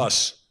song.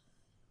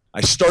 I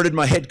started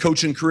my head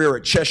coaching career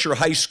at Cheshire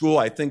High School.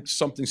 I think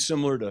something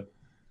similar to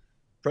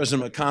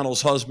President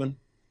McConnell's husband.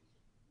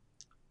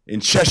 In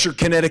Cheshire,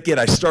 Connecticut,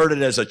 I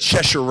started as a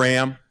Cheshire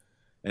Ram,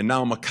 and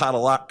now I'm a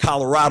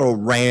Colorado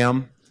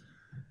Ram.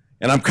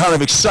 And I'm kind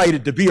of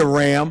excited to be a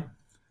Ram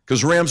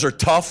because Rams are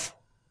tough.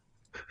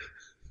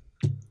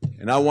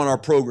 And I want our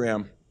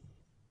program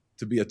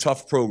to be a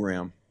tough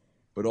program,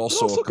 but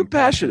also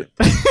compassionate.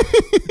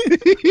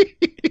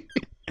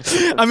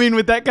 I mean,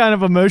 with that kind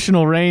of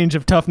emotional range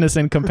of toughness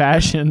and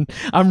compassion,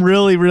 I'm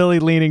really, really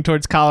leaning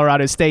towards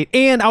Colorado State.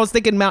 And I was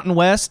thinking Mountain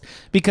West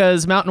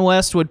because Mountain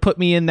West would put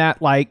me in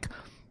that, like,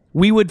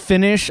 we would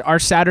finish our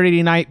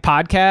Saturday night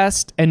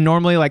podcast and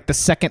normally like the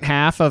second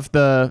half of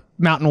the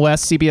Mountain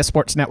West CBS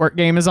Sports Network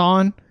game is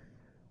on.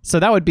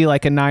 So that would be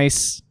like a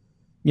nice,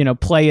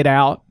 play it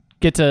out,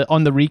 get to,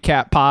 on the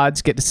recap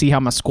pods, get to see how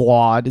my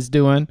squad is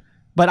doing.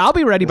 But I'll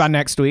be ready by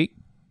next week.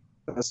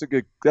 That's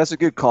a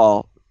good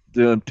call.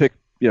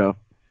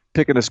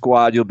 Picking a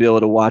squad you'll be able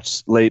to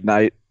watch late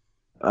night,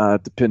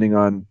 depending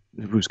on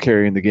who's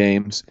carrying the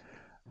games.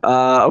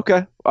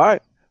 Okay, all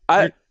right.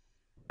 I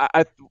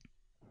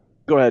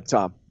go ahead,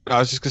 Tom. I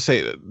was just gonna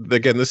say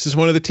again, this is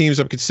one of the teams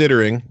I'm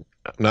considering.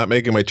 I'm not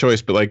making my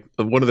choice, but like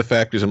one of the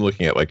factors I'm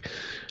looking at, like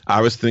I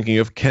was thinking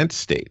of Kent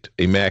State,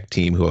 a MAC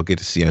team who I'll get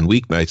to see on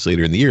weeknights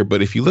later in the year.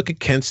 But if you look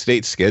at Kent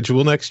State's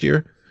schedule next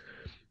year,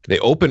 they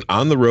open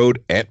on the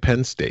road at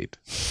Penn State.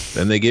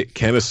 Then they get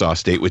Kennesaw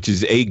State, which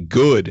is a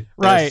good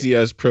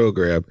FCS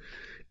program.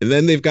 And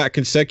then they've got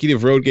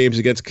consecutive road games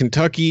against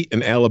Kentucky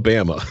and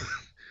Alabama.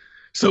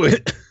 So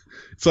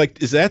it's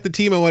like, is that the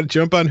team I want to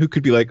jump on who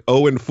could be like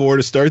 0-4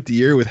 to start the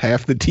year with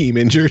half the team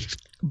injured?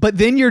 But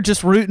then you're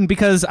just rooting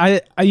because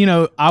I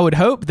would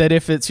hope that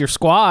if it's your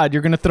squad,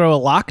 you're going to throw a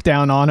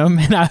lockdown on them.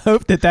 And I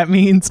hope that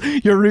means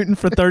you're rooting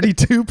for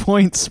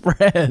 32-point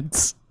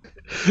spreads.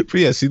 But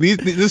yeah, see,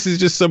 this is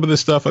just some of the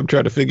stuff I'm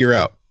trying to figure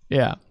out.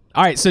 Yeah.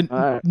 All right.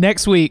 So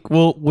next week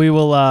we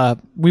will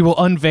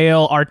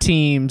unveil our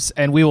teams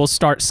and we will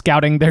start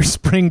scouting their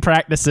spring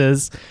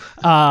practices.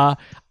 I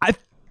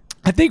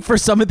think for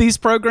some of these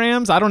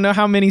programs, I don't know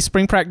how many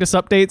spring practice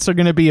updates are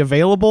going to be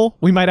available.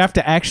 We might have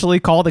to actually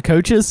call the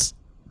coaches.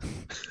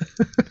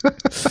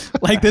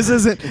 Like this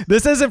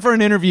isn't for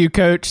an interview,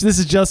 coach. This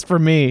is just for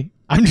me.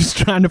 I'm just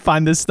trying to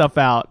find this stuff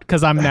out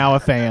because I'm now a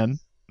fan.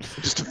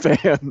 Just a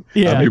fan.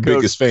 Yeah, I'm your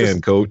biggest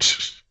fan,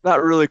 coach.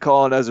 Not really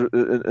calling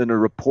in a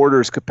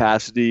reporter's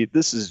capacity.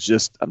 This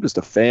is I'm just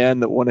a fan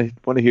that want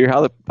to hear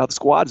how the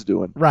squad's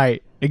doing.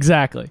 Right.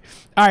 Exactly.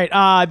 All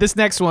right. This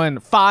next one,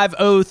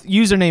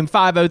 username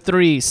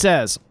 503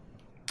 says,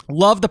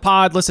 "Love the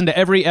pod. Listen to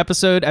every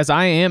episode as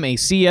I am a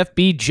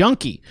CFB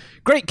junkie.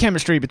 Great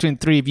chemistry between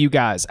three of you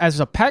guys. As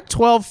a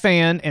Pac-12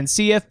 fan and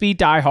CFB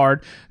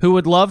diehard who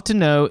would love to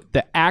know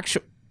the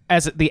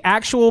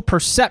actual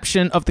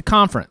perception of the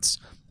conference.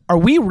 Are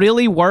we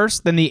really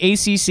worse than the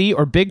ACC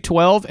or Big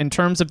 12 in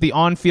terms of the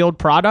on-field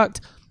product?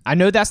 I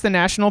know that's the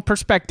national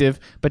perspective,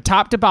 but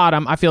top to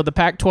bottom, I feel the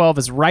Pac-12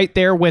 is right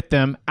there with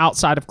them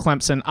outside of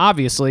Clemson,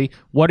 obviously.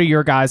 What are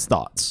your guys'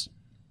 thoughts?"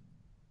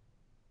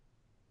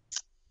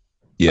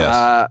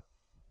 Yes.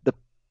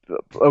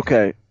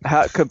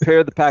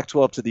 Compare the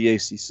Pac-12 to the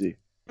ACC.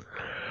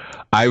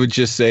 I would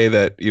just say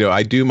that,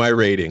 I do my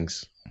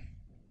ratings,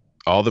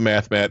 all the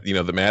math,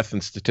 the math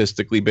and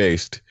statistically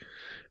based,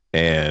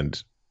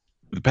 and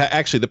the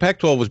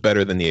Pac-12 was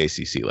better than the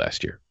ACC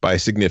last year by a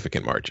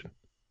significant margin.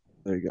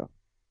 There you go.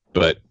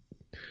 But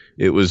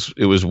it was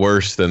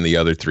worse than the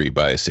other three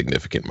by a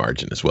significant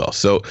margin as well.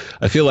 So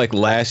I feel like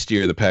last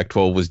year the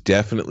Pac-12 was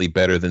definitely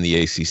better than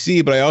the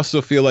ACC, but I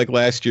also feel like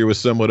last year was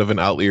somewhat of an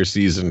outlier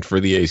season for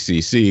the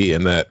ACC,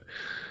 and that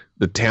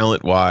the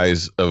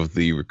talent-wise of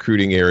the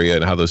recruiting area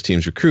and how those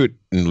teams recruit,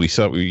 and we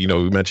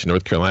mentioned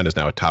North Carolina is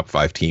now a top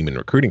 5 team in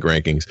recruiting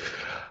rankings.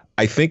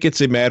 I think it's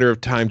a matter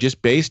of time,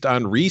 just based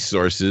on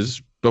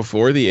resources,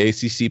 before the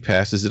ACC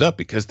passes it up,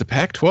 because the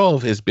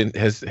Pac-12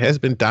 has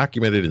been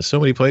documented in so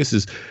many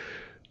places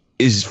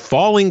is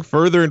falling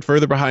further and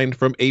further behind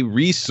from a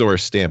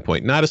resource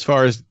standpoint, not as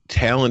far as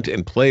talent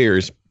and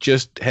players,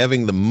 just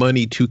having the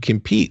money to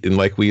compete. And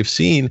like we have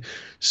seen,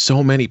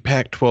 so many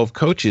Pac-12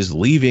 coaches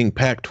leaving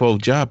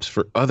Pac-12 jobs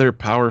for other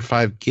Power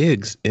 5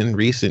 gigs in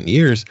recent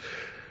years.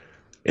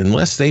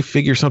 Unless they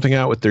figure something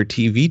out with their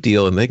TV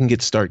deal and they can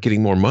start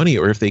getting more money,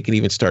 or if they can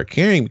even start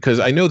caring, because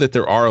I know that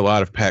there are a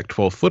lot of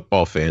Pac-12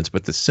 football fans,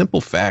 but the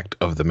simple fact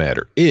of the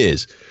matter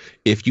is,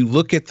 if you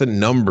look at the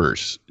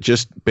numbers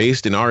just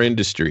based in our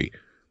industry,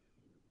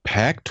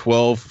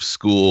 Pac-12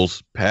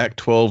 schools,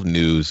 Pac-12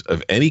 news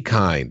of any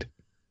kind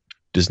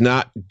does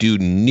not do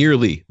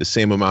nearly the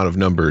same amount of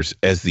numbers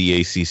as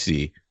the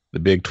ACC, the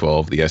Big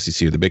 12, the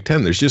SEC, or the Big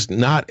 10. There's just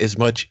not as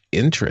much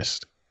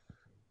interest.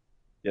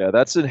 Yeah,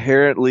 that's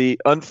inherently,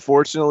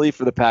 unfortunately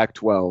for the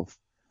Pac-12,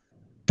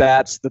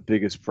 that's the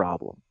biggest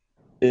problem.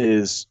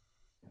 Is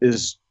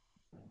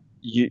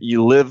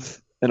you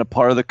live in a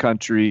part of the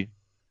country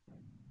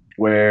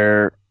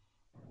where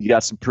you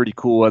got some pretty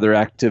cool other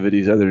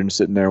activities other than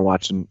sitting there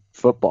watching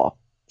football.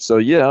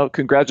 So,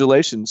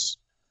 congratulations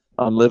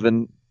on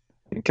living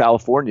in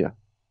California.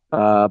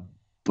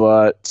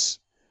 But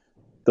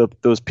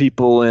those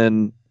people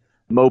in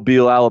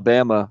Mobile,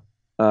 Alabama,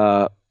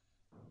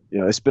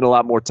 they spend a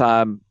lot more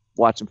time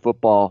watching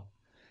football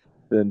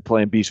than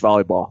playing beach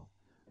volleyball.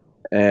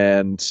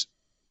 And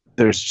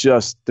there's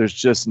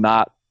just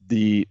not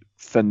the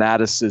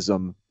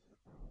fanaticism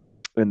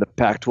in the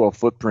Pac-12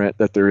 footprint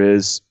that there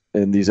is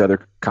in these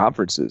other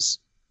conferences.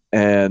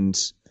 And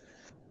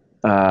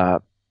I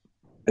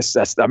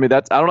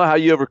don't know how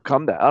you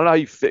overcome that. I don't know how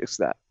you fix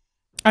that.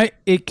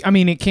 It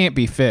can't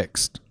be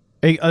fixed.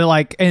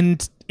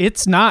 And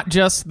it's not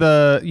just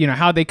the,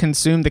 how they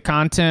consume the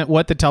content,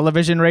 what the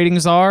television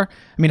ratings are.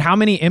 I mean, how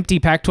many empty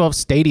Pac-12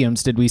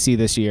 stadiums did we see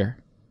this year?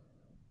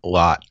 A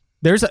lot.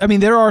 There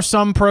are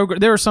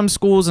some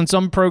schools and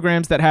some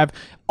programs that have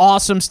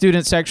awesome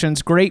student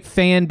sections, great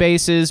fan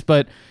bases,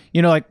 but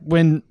like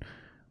when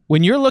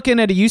you're looking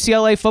at a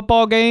UCLA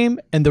football game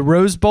and the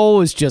Rose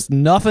Bowl is just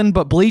nothing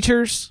but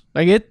bleachers,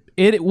 like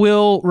it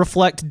will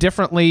reflect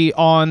differently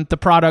on the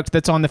product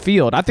that's on the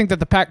field. I think that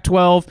the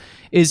Pac-12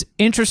 is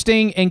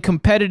interesting and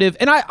competitive,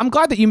 and I'm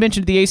glad that you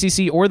mentioned the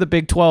ACC or the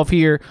Big 12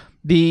 here.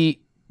 The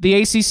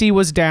ACC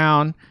was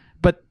down,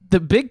 but the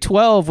Big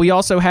 12, we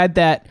also had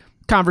that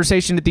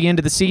conversation at the end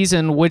of the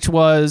season, which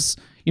was,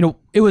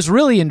 it was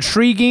really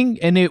intriguing,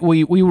 and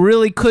we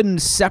really couldn't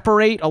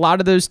separate a lot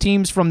of those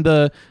teams from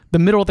the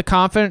middle of the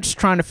conference,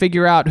 trying to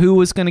figure out who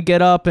was going to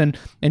get up and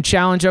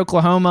challenge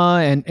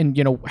Oklahoma, and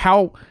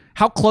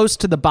how close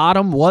to the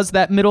bottom was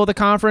that middle of the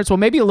conference? Well,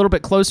 maybe a little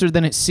bit closer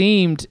than it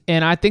seemed,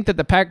 and I think that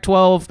the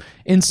Pac-12,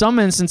 in some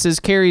instances,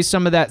 carries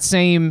some of that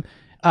same.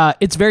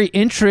 It's very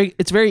intriguing.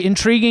 It's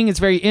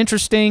very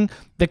interesting.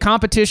 The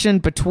competition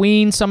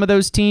between some of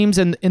those teams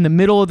in the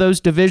middle of those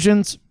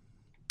divisions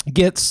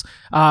gets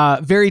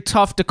very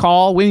tough to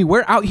call.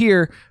 We're out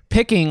here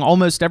picking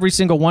almost every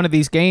single one of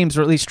these games,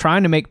 or at least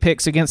trying to make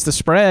picks against the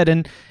spread,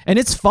 and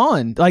it's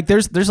fun. Like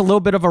there's a little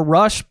bit of a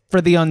rush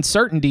for the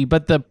uncertainty,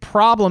 but the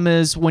problem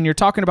is when you're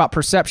talking about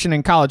perception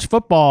in college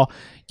football,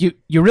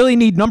 you really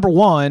need, number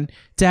one,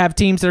 to have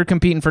teams that are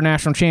competing for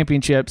national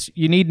championships.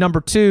 You need,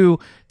 number two,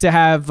 to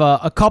have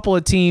a couple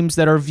of teams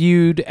that are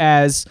viewed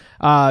as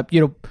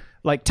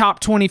like top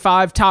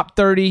 25, top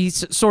 30,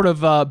 sort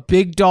of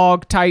big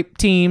dog type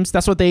teams.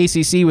 That's what the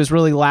ACC was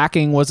really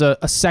lacking, was a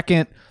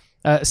second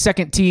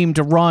team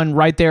to run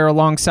right there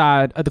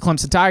alongside the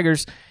Clemson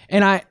Tigers.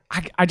 And I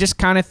just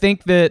kind of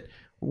think that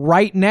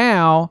right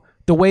now,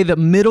 the way the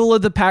middle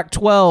of the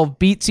Pac-12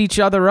 beats each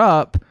other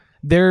up,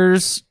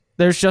 there's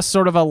just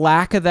sort of a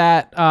lack of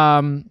that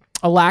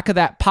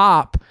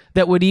pop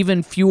that would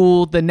even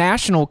fuel the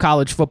national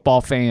college football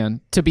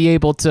fan to be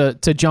able to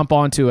jump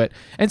onto it.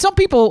 And some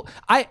people,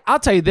 I'll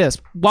tell you this,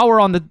 while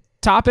we're on the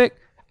topic,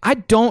 I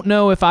don't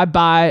know if I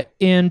buy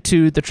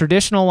into the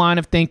traditional line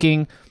of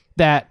thinking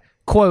that,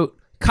 quote,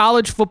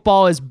 college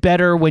football is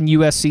better when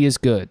USC is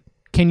good.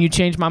 Can you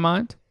change my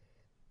mind?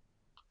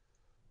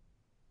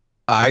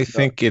 I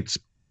think it's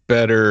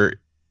better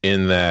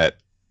in that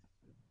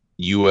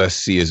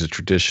USC is a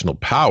traditional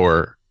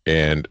power,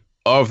 and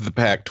of the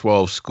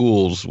Pac-12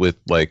 schools with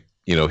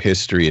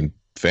history and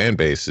fan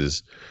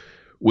bases,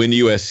 when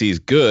USC is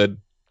good,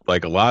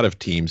 like a lot of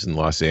teams in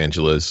Los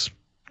Angeles,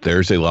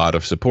 there's a lot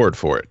of support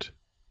for it.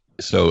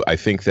 So I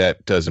think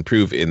that does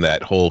improve in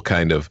that whole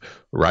kind of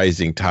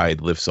rising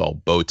tide lifts all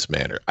boats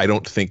manner. I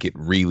don't think it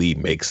really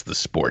makes the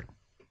sport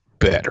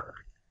better.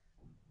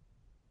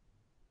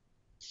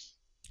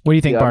 What do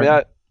you think,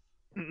 Bart?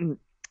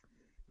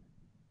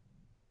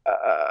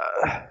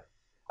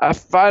 I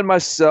find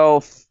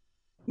myself.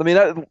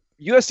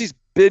 USC's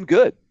been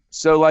good,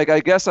 so I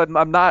guess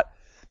I'm not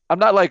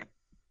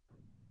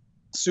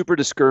super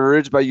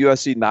discouraged by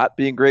USC not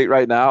being great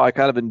right now. I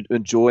kind of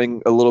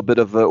enjoying a little bit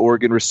of an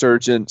Oregon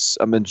resurgence.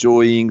 I'm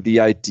enjoying the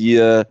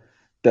idea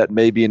that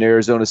maybe an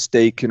Arizona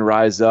State can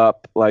rise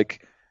up. I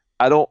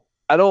don't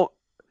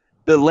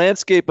the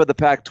landscape of the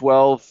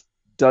Pac-12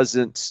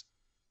 doesn't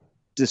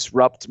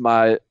disrupt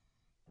I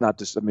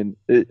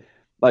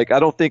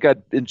don't think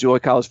I'd enjoy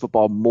college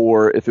football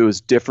more if it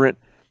was different.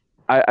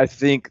 I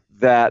think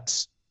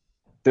that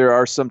there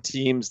are some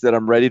teams that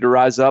I'm ready to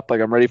rise up.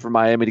 Like I'm ready for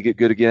Miami to get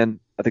good again.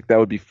 I think that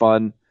would be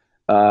fun.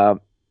 If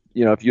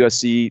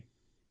USC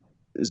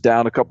is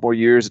down a couple more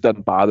years, it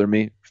doesn't bother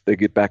me. If they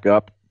get back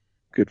up,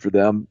 good for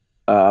them.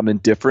 I'm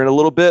indifferent a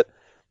little bit,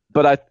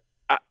 but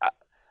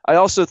I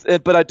also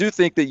but I do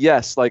think that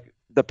yes, like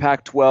the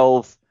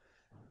Pac-12,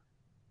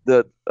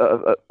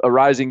 a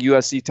rising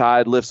USC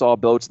tide lifts all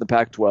boats in the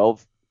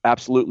Pac-12.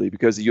 Absolutely,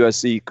 because the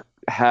USC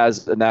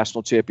has a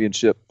national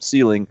championship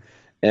ceiling,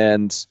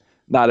 and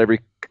not every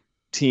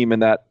team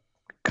in that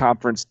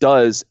conference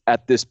does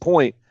at this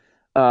point.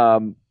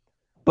 But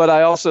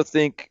I also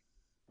think,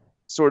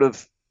 sort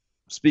of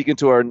speaking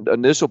to our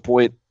initial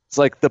point, it's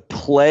like the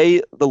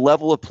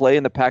level of play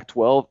in the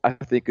Pac-12, I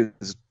think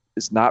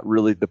is not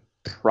really the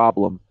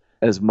problem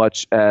as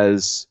much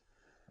as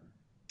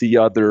the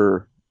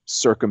other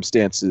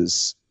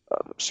circumstances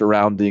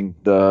surrounding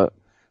the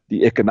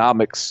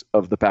economics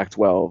of the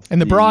Pac-12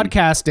 and the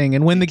broadcasting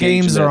and when the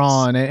games are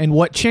on and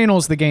what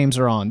channels the games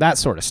are on, that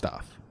sort of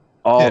stuff.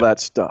 All that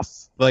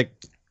stuff. Like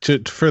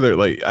to further,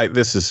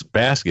 this is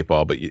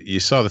basketball, but you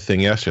saw the thing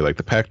yesterday. Like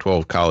the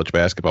Pac-12 college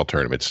basketball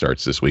tournament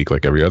starts this week,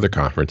 like every other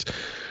conference,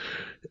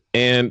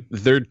 and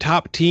their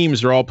top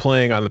teams are all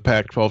playing on the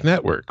Pac-12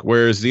 network,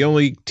 whereas the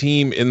only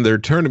team in their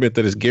tournament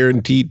that is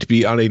guaranteed to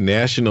be on a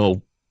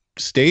national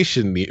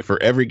station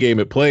for every game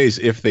it plays,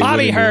 if they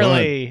Bobby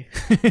Hurley.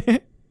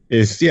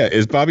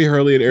 is Bobby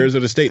Hurley at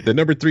Arizona State, the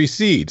number 3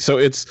 seed. So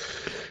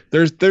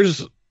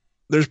there's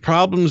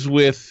problems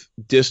with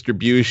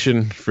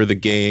distribution for the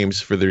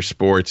games, for their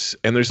sports,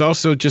 and there's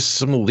also just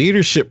some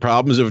leadership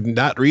problems of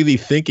not really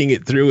thinking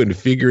it through and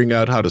figuring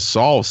out how to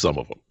solve some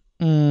of them.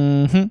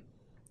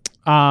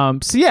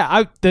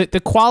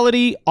 The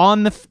quality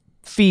on the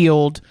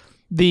field,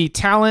 the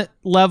talent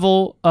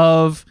level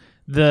of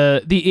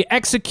the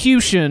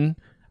execution.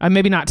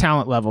 Maybe not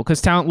talent level,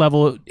 because talent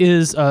level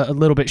is a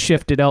little bit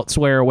shifted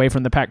elsewhere away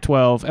from the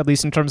Pac-12, at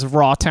least in terms of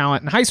raw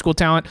talent and high school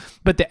talent.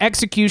 But the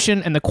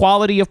execution and the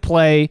quality of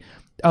play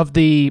of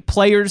the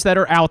players that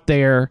are out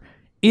there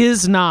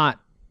is not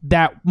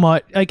that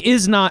much,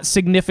 is not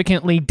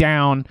significantly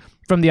down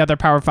from the other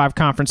Power 5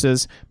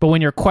 conferences. But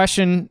when your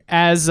question,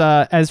 as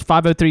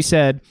 503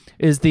 said,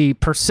 is the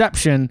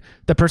perception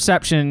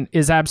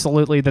is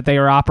absolutely that they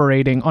are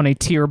operating on a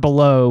tier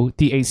below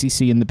the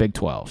ACC and the Big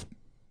 12.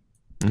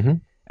 Mm-hmm.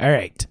 All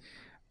right.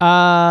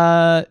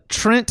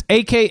 Trent,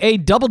 a.k.a.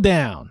 Double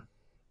Down,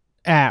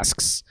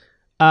 asks,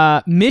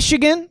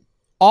 Michigan,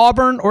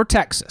 Auburn, or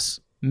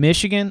Texas?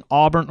 Michigan,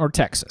 Auburn, or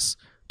Texas?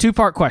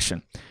 2-part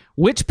question.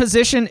 Which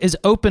position is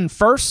open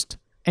first,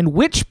 and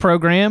which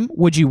program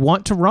would you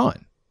want to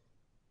run?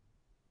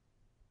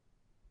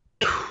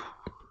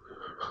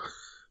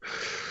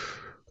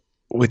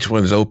 Which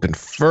one's open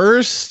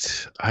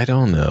first? I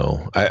don't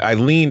know. I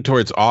lean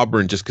towards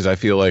Auburn just because I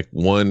feel like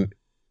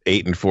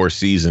 8-4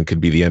 season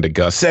could be the end of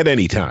Gus at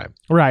any time.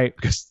 Right.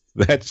 Because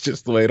that's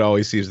just the way it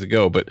always seems to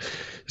go. But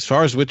as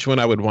far as which one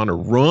I would want to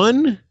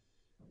run,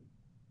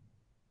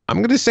 I'm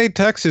going to say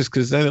Texas,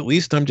 because then at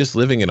least I'm just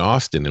living in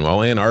Austin. And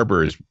while Ann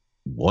Arbor is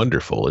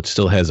wonderful, it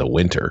still has a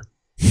winter.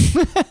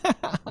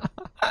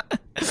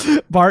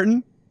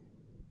 Barton?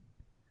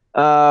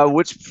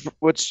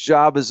 Which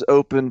job is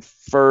open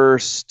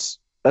first?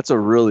 That's a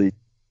really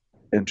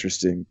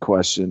interesting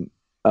question.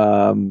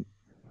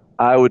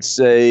 I would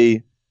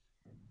say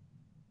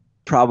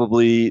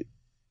probably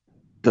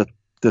the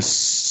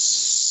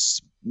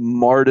smartest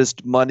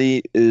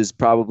money is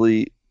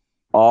probably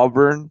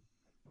Auburn,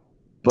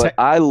 but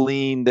I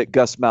lean that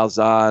Gus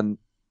Malzahn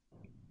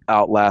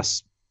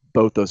outlasts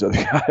both those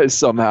other guys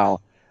somehow.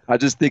 I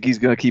just think he's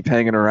going to keep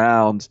hanging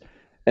around,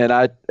 and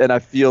I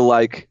feel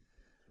like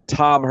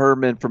Tom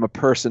Herman, from a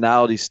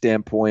personality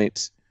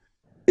standpoint,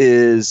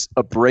 is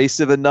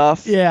abrasive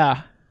enough.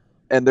 Yeah,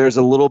 and there's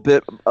a little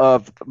bit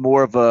of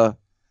more of a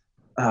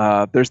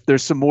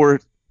there's some more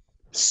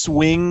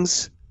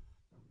swings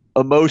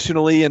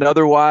emotionally and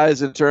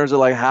otherwise in terms of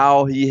like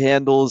how he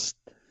handles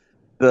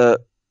the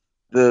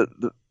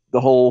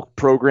whole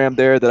program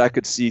there, that I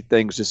could see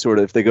things just sort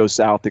of, if they go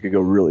south, they could go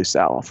really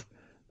south.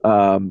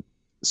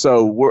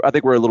 So I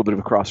think we're a little bit of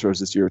a crossroads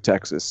this year with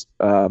Texas.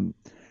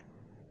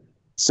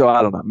 So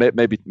I don't know,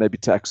 maybe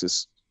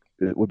Texas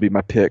would be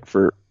my pick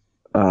for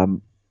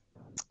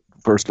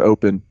first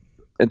open.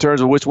 In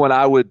terms of which one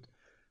I would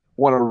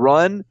want to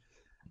run,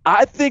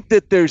 I think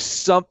that there's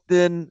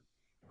something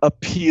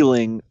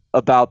appealing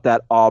about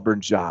that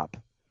Auburn job.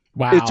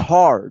 Wow. It's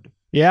hard.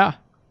 Yeah.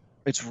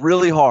 It's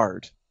really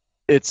hard.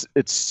 It's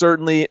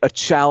certainly a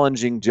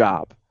challenging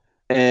job,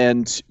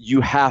 and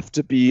you have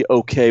to be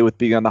okay with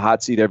being on the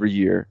hot seat every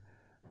year,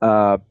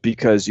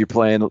 because you're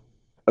playing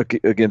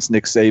against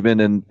Nick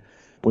Saban, and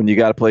when you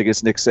got to play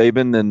against Nick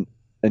Saban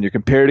and you're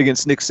compared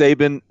against Nick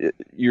Saban,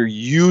 you're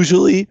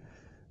usually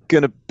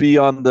going to be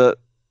on the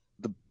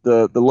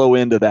low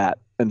end of that.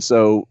 And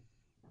so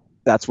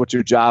that's what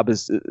your job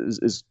is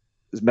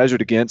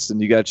measured against,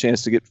 and you got a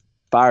chance to get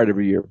fired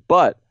every year.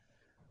 But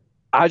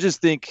I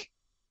just think,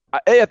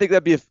 I think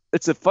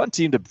it's a fun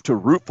team to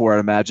root for, I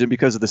imagine,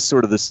 because of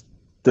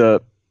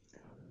the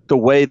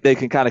way they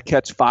can kind of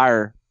catch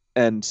fire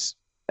and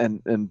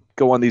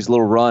go on these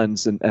little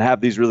runs and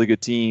have these really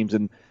good teams,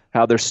 and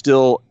how they're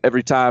still,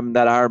 every time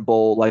that Iron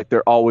Bowl, like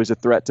they're always a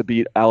threat to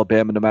beat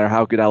Alabama, no matter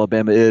how good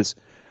Alabama is.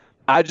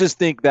 I just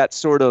think that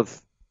sort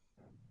of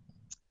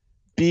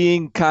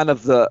being kind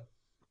of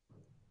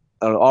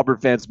Auburn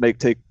fans may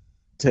take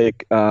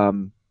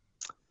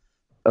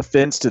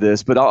offense to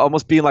this, but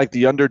almost being like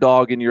the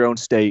underdog in your own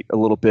state a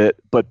little bit,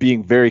 but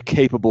being very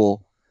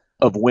capable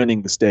of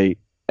winning the state.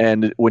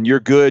 And when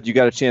you're good, you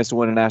got a chance to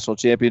win a national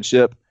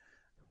championship.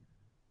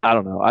 I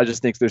don't know. I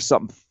just think there's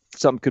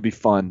something could be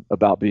fun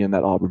about being in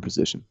that Auburn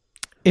position.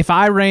 If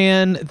I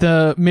ran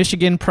the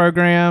Michigan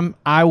program,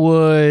 I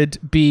would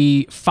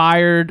be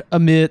fired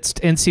amidst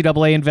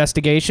NCAA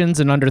investigations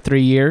in under 3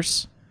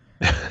 years.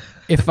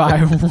 If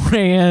I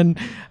ran,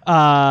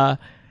 I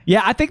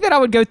think that I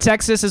would go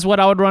Texas is what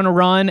I would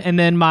run. And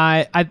then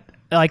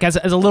as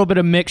a little bit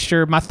of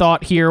mixture, my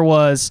thought here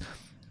was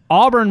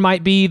Auburn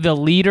might be the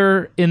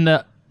leader in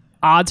the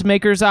odds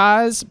makers'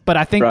 eyes, but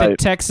I think that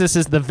Texas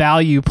is the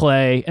value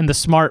play and the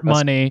smart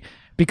money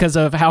because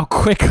of how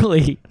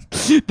quickly.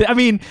 I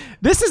mean,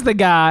 this is the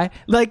guy.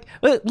 Like,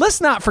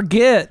 let's not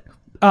forget.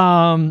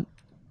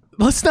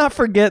 Let's not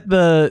forget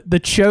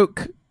the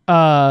choke.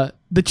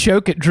 The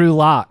choke at Drew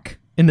Lock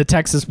in the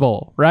Texas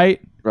Bowl, right?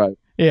 Right.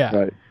 Yeah.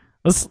 Right.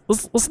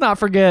 Let's not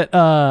forget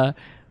the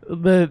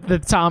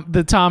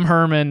Tom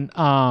Herman.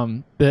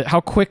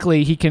 How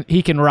quickly he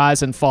can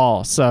rise and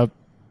fall. So.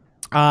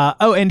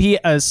 And he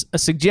has a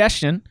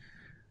suggestion.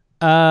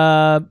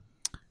 The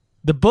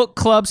book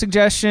club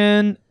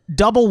suggestion,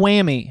 Double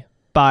Whammy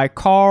by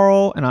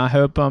Carl, and I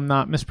hope I'm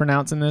not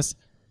mispronouncing this,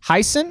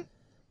 Hyson,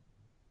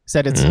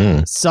 said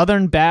it's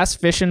Southern bass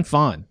fishing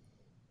fun.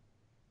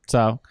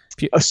 So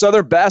a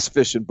Southern bass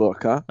fishing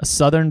book, huh? A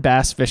Southern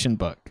bass fishing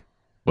book.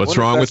 What's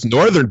wrong with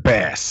Northern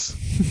bass?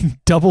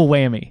 Double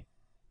whammy.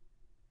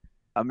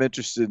 I'm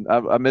interested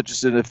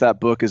if that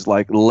book is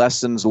like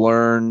lessons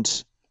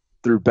learned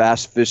through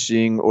bass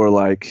fishing, or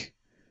like,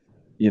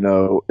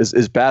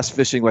 is bass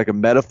fishing like a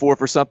metaphor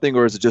for something,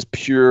 or is it just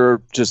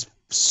pure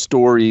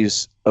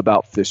stories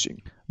about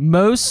fishing?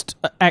 Most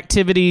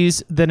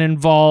activities that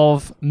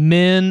involve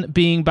men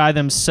being by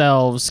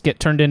themselves get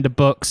turned into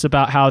books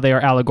about how they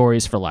are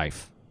allegories for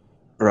life.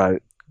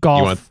 Right.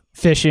 Golf,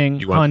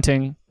 fishing,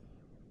 hunting.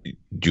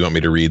 Do you want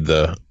me to read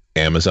the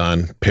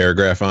Amazon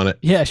paragraph on it?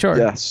 Yeah, sure.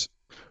 Yes.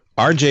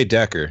 R.J.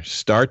 Decker,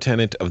 star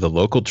tenant of the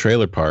local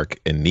trailer park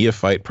and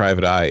neophyte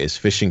private eye, is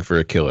fishing for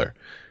a killer.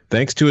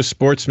 Thanks to a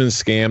sportsman's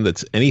scam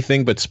that's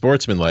anything but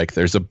sportsmanlike,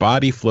 there's a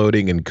body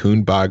floating in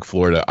Coon Bog,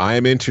 Florida. I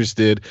am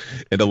interested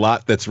in a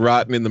lot that's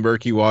rotten in the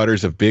murky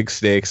waters of big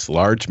stakes,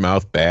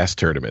 largemouth bass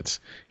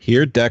tournaments.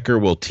 Here, Decker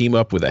will team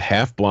up with a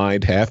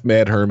half-blind,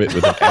 half-mad hermit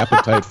with an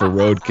appetite for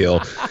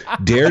roadkill,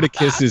 dare to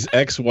kiss his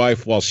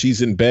ex-wife while she's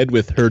in bed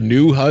with her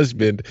new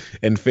husband,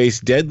 and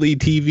face deadly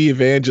TV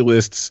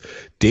evangelists,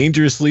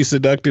 dangerously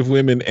seductive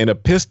women, and a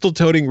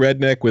pistol-toting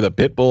redneck with a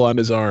pit bull on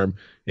his arm.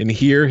 And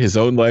here, his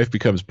own life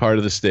becomes part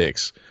of the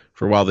stakes.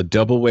 For while the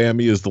double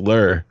whammy is the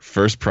lure,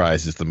 first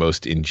prize is the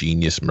most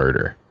ingenious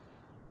murder.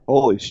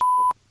 Holy shit.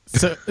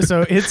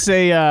 So it's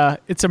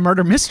a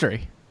murder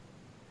mystery.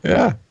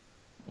 Yeah.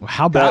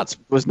 How about that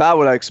was not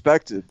what I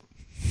expected.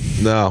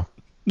 No.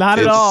 Not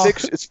at all.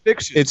 It's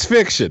fiction. It's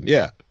fiction,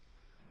 yeah.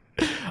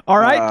 All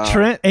right,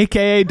 Trent,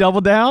 a.k.a. Double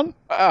Down.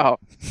 Wow.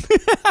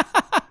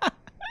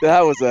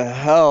 That was a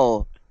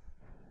hell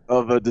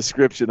of a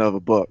description of a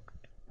book.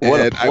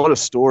 What a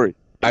story.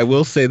 I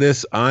will say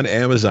this, on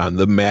Amazon,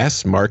 the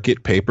mass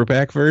market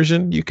paperback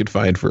version you could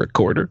find for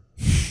 $0.25.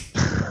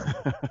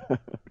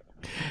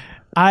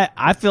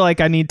 I feel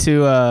like I need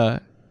to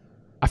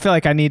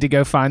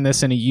go find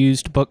this in a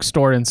used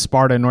bookstore in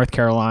Sparta, North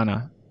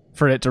Carolina,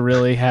 for it to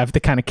really have the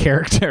kind of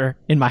character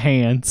in my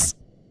hands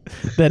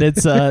that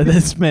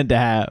it's meant to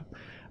have.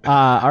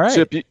 All right,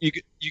 Chip,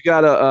 you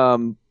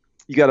gotta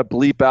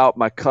bleep out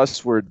my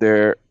cuss word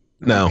there.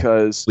 No,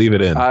 because leave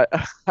it in.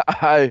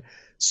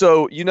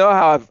 So you know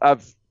how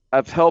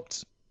I've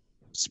helped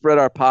spread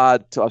our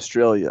pod to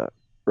Australia,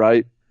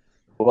 right?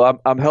 Well,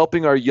 I'm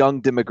helping our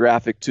young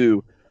demographic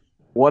too.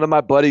 One of my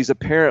buddies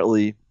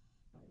apparently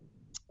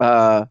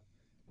during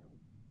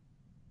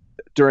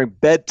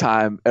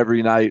bedtime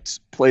every night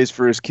plays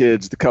for his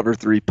kids the Cover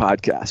 3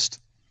 podcast.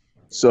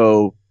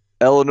 So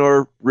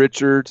Eleanor,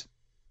 Richard,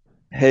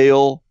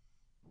 Hale,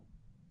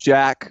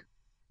 Jack,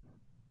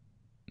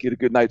 get a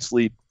good night's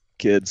sleep,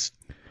 kids.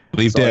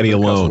 Leave Daddy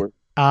alone.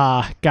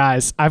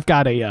 Guys, I've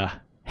got a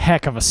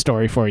heck of a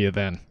story for you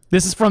then.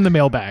 This is from the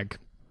mailbag.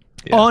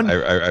 Yeah,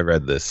 I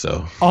read this,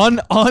 so. On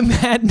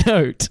that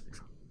note,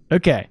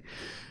 okay.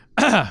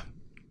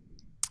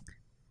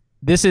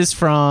 This is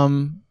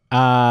from,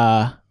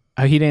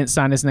 he didn't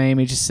sign his name.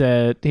 He just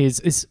said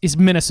he's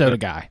Minnesota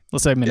guy.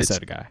 Let's say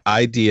Minnesota guy.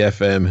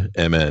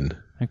 IDFMMN.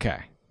 Okay.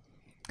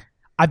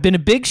 I've been a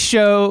big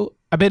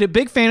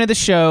fan of the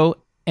show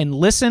and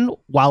listen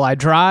while I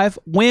drive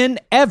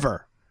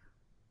whenever.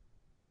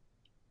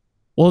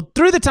 Well,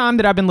 through the time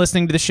that I've been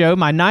listening to the show,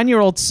 my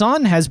 9-year-old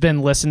son has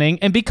been listening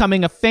and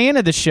becoming a fan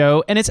of the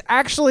show, and it's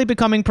actually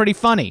becoming pretty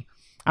funny.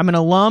 I'm an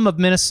alum of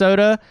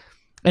Minnesota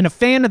and a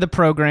fan of the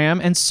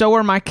program, and so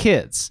are my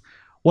kids.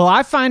 Well,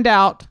 I find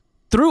out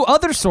through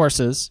other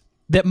sources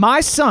that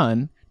my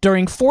son,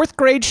 during 4th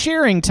grade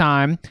sharing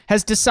time,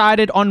 has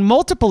decided on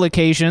multiple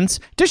occasions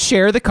to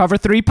share the Cover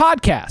 3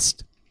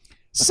 podcast.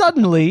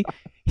 Suddenly,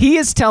 he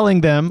is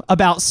telling them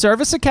about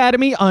Service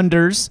Academy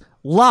unders,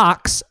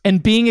 locks,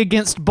 and being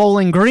against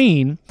Bowling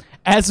Green,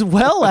 as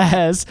well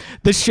as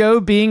the show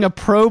being a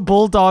pro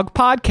Bulldog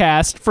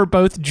podcast for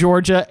both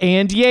Georgia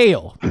and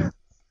Yale.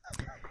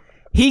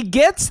 He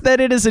gets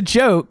that it is a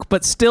joke,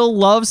 but still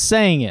loves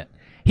saying it.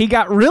 He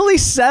got really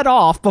set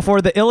off before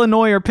the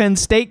Illinois or Penn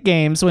State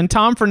games when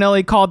Tom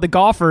Fornelli called the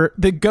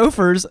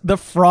Gophers the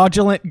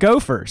fraudulent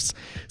Gophers.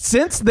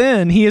 Since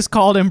then, he has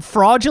called him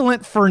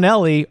fraudulent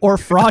Fornelli or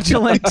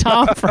fraudulent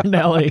Tom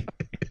Fornelli.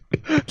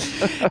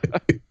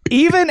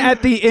 Even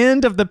at the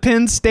end of the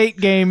Penn State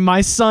game,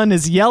 my son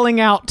is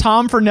yelling out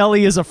Tom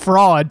Fornelli is a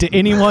fraud to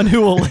anyone who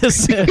will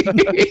listen.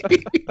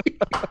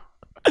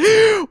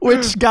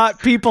 Which got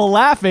people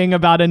laughing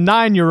about a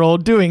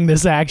 9-year-old doing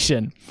this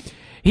action.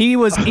 He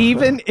was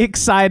even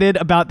excited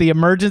about the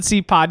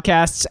emergency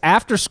podcasts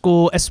after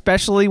school,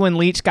 especially when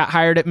Leach got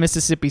hired at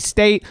Mississippi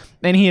State,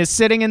 and he is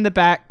sitting in the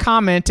back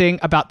commenting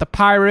about the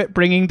Pirate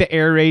bringing the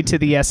air raid to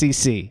the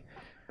SEC.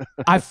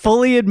 I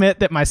fully admit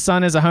that my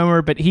son is a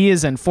homer, but he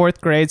is in 4th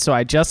grade, so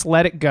I just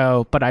let it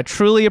go, but I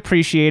truly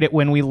appreciate it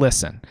when we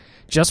listen.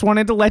 Just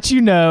wanted to let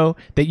you know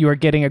that you are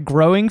getting a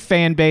growing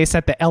fan base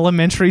at the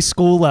elementary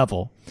school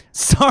level.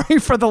 Sorry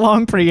for the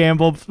long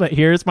preamble, but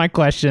here's my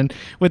question.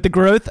 With the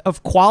growth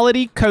of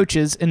quality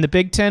coaches in the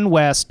Big Ten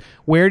West,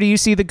 where do you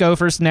see the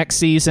Gophers next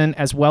season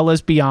as well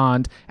as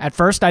beyond? At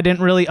first, I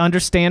didn't really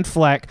understand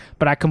Fleck,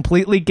 but I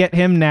completely get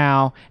him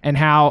now and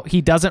how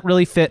he doesn't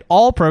really fit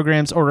all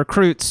programs or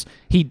recruits.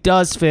 He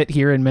does fit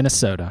here in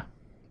Minnesota.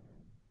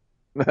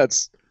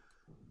 That's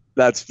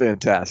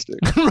fantastic.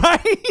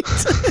 Right?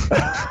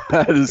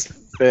 That is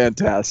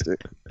fantastic.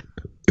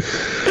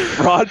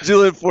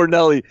 Fraudulent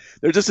Fornelli.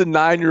 They're just a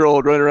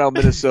 9-year-old running around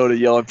Minnesota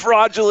yelling,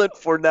 fraudulent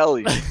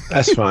Fornelli.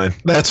 That's fine.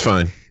 That's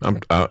fine.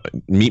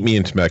 Meet me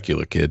in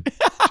Temecula, kid.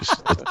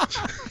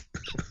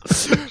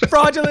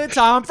 Fraudulent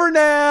Tom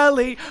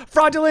Fornelli.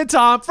 Fraudulent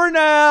Tom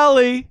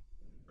Fornelli.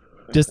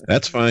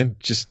 That's fine.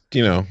 Just,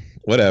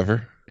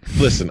 whatever.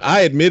 Listen,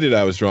 I admitted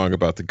I was wrong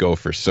about the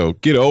Gophers, so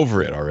get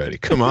over it already.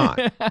 Come on.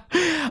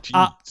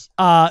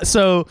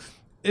 So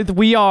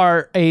we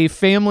are a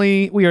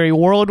family. We are a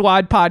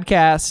worldwide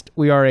podcast.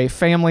 We are a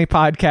family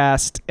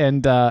podcast,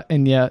 and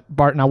yeah,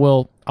 Barton,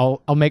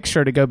 I'll make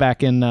sure to go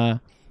back in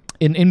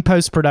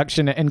post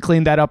production and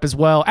clean that up as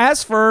well.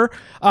 As for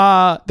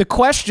the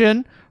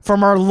question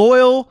from our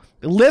loyal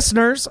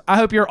listeners, I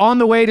hope you're on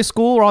the way to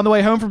school or on the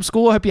way home from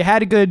school. I hope you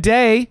had a good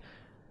day.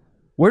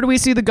 Where do we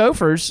see the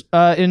Gophers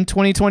in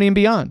 2020 and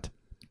beyond?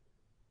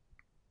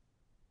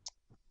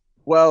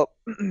 Well,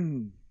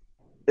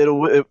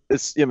 they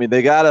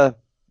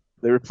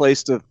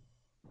replaced a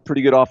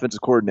pretty good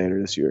offensive coordinator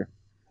this year.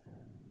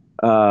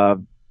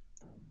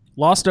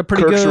 Lost a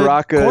pretty Kirk good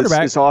Ciarrocca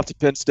quarterback. is off to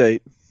Penn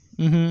State.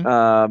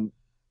 Mm-hmm.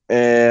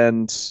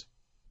 And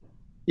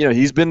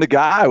he's been the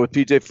guy with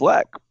PJ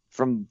Fleck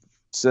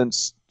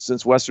since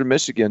Western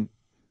Michigan.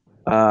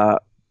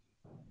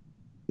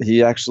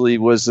 He actually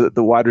was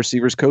the wide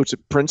receivers coach at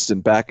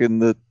Princeton back in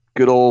the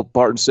good old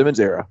Barton Simmons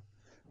era.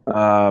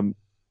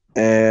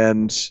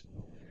 And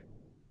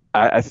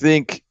I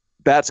think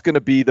that's going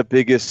to be the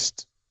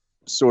biggest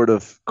sort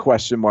of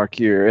question mark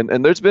here.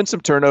 And there's been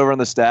some turnover on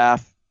the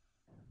staff.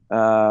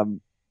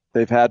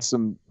 They've had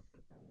some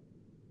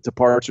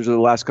departures over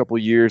the last couple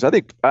of years. I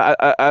think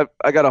I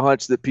got a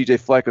hunch that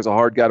PJ Fleck is a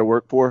hard guy to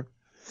work for.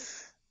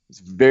 He's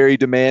very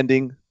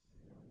demanding.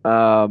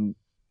 But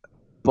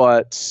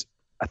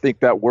I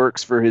think that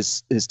works for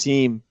his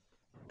team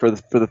for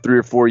the 3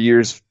 or 4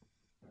 years,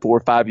 4 or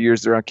 5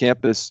 years they're on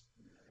campus.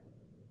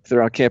 If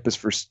they're on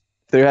campus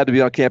they had to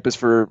be on campus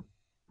for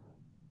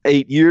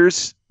 8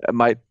 years. That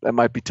might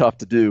be tough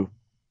to do,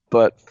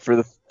 but for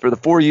the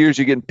 4 years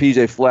you're getting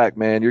PJ Fleck,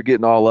 man, you're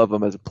getting all of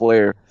them as a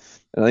player,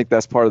 and I think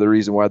that's part of the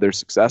reason why they're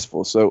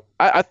successful. So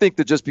I think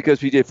that just because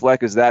PJ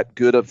Fleck is that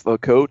good of a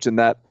coach and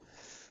that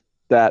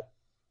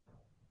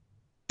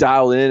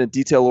dial in and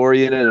detail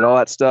oriented and all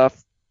that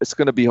stuff, it's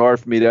going to be hard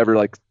for me to ever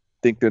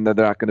think that they're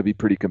not going to be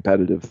pretty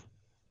competitive.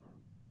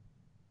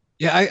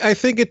 Yeah, I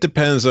think it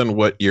depends on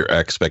what your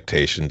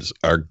expectations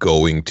are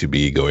going to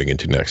be going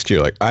into next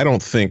year. I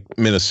don't think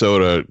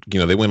Minnesota,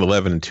 they went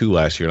 11-2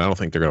 last year, and I don't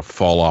think they're going to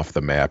fall off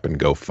the map and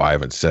go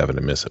 5-7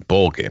 and miss a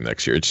bowl game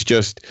next year. It's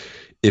just,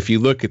 if you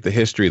look at the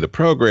history of the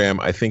program,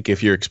 I think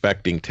if you're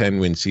expecting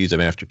 10-win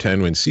season after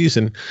 10-win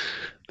season,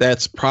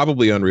 That's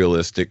probably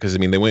unrealistic because, I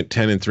mean, they went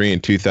 10-3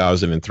 in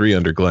 2003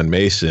 under Glenn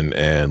Mason,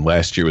 and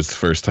last year was the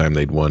first time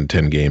they'd won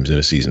 10 games in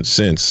a season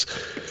since.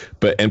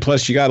 And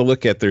plus, you got to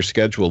look at their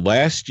schedule.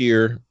 Last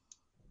year,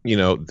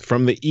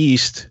 from the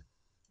East,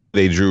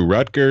 they drew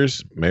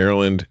Rutgers,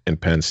 Maryland, and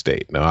Penn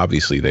State. Now,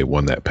 obviously, they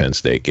won that Penn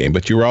State game,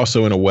 but you were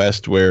also in a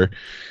West where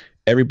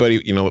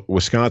everybody,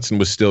 Wisconsin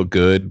was still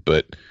good,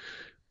 but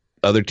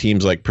other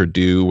teams like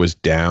Purdue was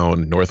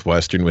down.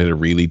 Northwestern had a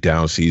really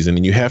down season,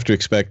 and you have to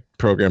expect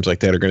programs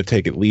like that are going to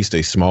take at least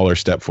a smaller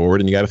step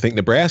forward. And you got to think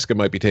Nebraska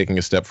might be taking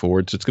a step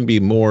forward, so it's going to be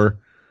more,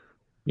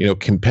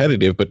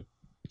 competitive. But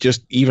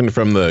just even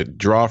from the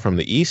draw from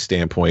the East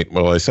standpoint,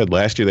 well, I said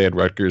last year they had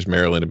Rutgers,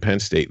 Maryland, and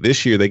Penn State.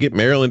 This year they get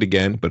Maryland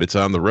again, but it's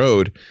on the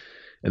road.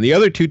 And the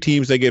other two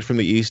teams they get from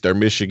the East are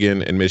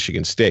Michigan and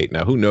Michigan State.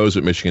 Now, who knows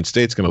what Michigan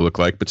State's going to look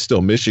like, but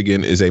still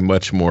Michigan is a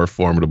much more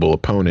formidable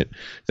opponent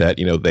that,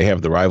 they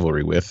have the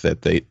rivalry with.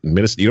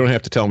 You don't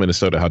have to tell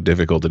Minnesota how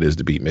difficult it is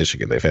to beat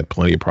Michigan. They've had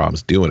plenty of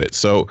problems doing it.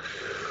 So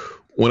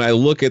when I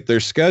look at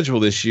their schedule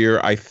this year,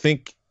 I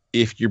think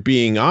if you're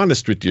being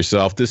honest with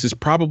yourself, this is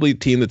probably a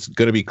team that's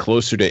going to be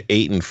closer to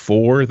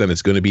 8-4 than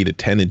it's going to be to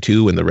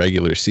 10-2 in the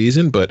regular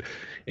season. But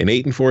an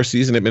 8-4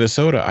 season at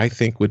Minnesota, I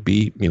think, would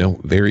be,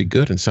 very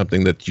good and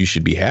something that you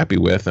should be happy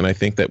with. And I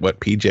think that what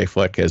PJ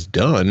Fleck has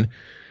done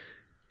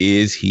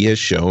is he has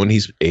shown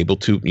he's going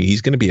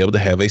to be able to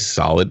have a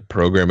solid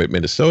program at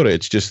Minnesota.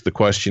 It's just the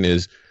question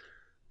is,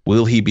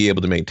 will he be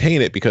able to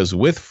maintain it? Because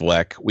with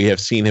Fleck, we have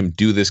seen him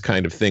do this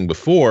kind of thing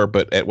before,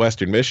 but at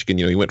Western Michigan,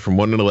 he went from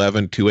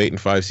 1-11 to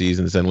 8-5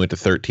 seasons, then went to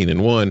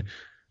 13-1,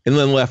 and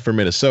then left for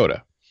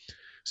Minnesota.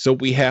 So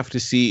we have to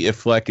see if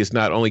Fleck is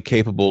not only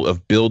capable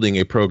of building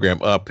a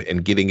program up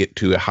and getting it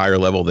to a higher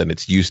level than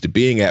it's used to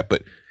being at,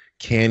 but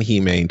can he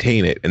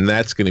maintain it? And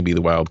that's going to be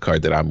the wild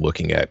card that I'm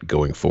looking at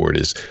going forward.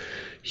 Is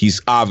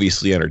he's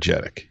obviously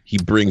energetic. He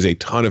brings a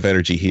ton of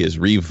energy. He has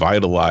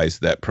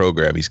revitalized that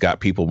program. He's got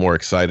people more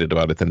excited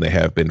about it than they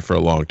have been for a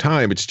long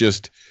time. It's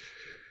just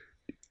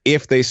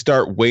if they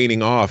start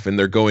waning off and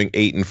they're going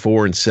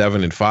 8-4 and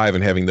 7-5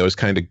 and having those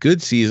kind of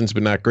good seasons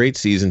but not great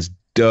seasons,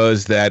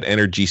 does that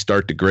energy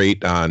start to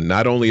grate on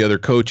not only other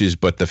coaches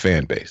but the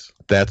fan base?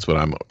 That's what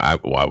I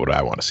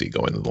want to see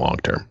going in the long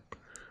term.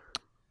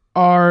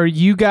 Are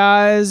you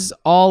guys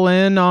all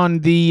in on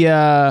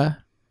the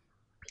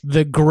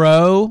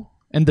grow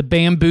and the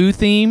bamboo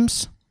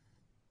themes?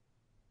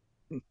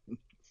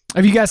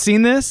 Have you guys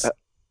seen this?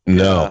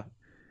 No.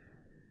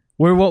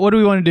 What do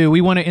we want to do?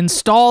 We want to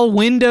install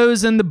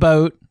windows in the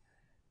boat,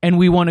 and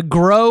we want to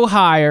grow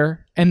higher.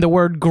 And the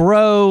word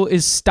grow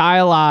is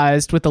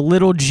stylized with a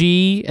little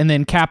G and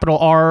then capital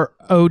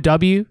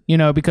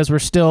ROW, because we're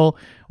still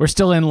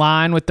in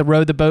line with the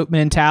row the boat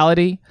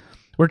mentality.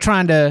 We're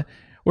trying to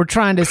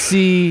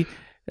see,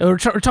 we're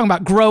talking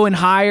about growing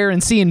higher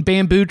and seeing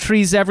bamboo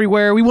trees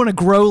everywhere. We want to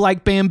grow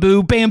like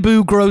bamboo.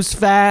 Bamboo grows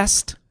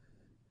fast.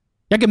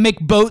 I can make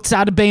boats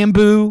out of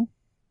bamboo.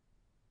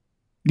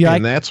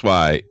 And that's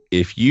why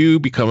if you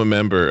become a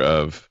member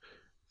of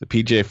the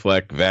PJ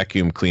Fleck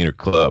Vacuum Cleaner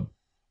Club,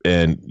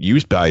 and you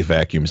buy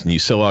vacuums and you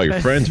sell all your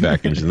friends'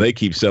 vacuums and they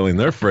keep selling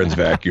their friends'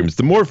 vacuums,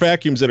 the more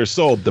vacuums that are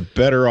sold, the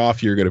better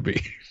off you're going to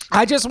be.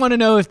 I just want to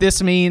know if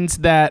this means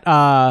that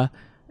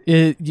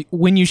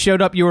when you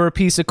showed up, you were a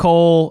piece of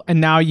coal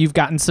and now you've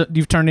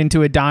turned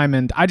into a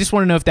diamond. I just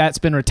want to know if that's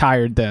been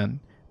retired then,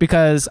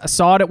 because I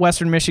saw it at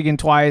Western Michigan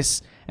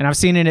twice and I've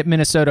seen it at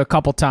Minnesota a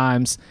couple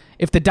times.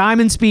 If the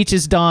diamond speech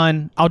is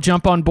done, I'll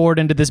jump on board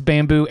into this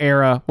bamboo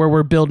era where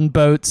we're building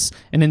boats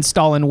and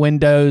installing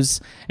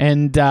windows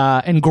and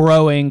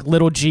growing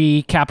little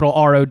G, capital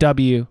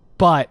ROW.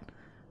 But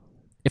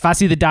if I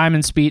see the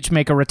diamond speech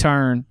make a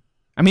return,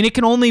 I mean, it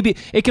can only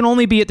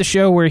be at the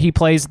show where he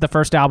plays the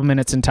first album in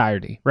its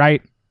entirety,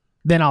 right?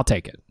 Then I'll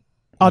take it.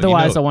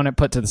 Otherwise, I want it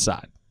put to the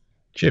side.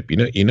 Chip,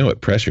 you know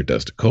what pressure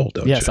does to coal,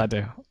 don't you? Yes, I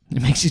do.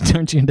 It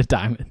turns you into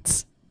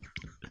diamonds.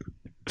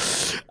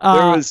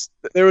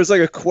 There was like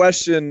a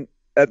question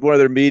at one of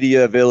their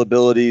media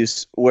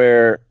availabilities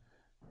where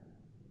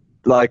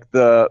like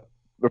the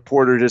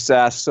reporter just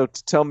asked, so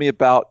tell me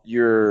about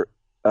your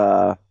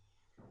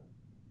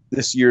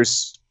this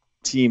year's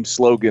team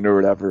slogan or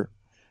whatever,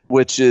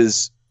 which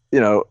is,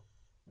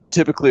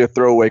 typically a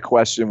throwaway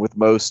question with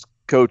most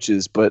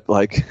coaches, but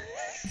like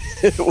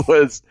it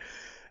was,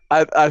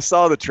 I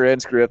saw the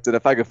transcript, and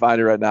if I could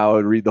find it right now, I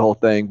would read the whole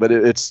thing, but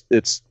it's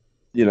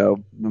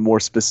the more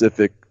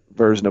specific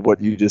version of what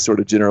you just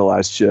sort of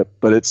generalized, Chip,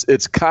 but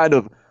it's kind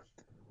of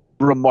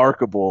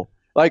remarkable.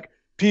 Like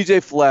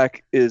PJ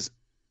Fleck is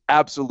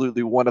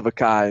absolutely one of a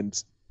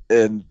kind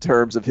in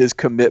terms of his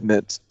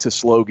commitment to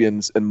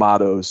slogans and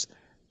mottos,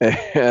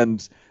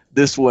 and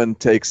this one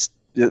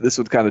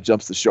kind of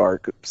jumps the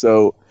shark.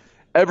 So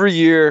every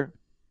year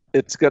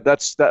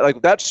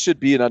that should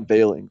be an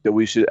unveiling that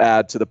we should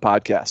add to the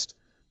podcast.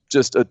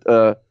 Just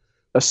a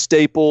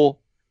staple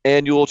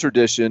annual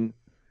tradition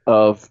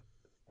of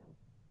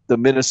the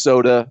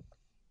Minnesota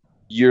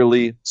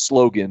yearly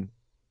slogan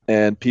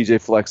and PJ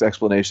Fleck's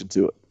explanation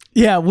to it.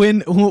 Yeah,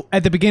 when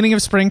at the beginning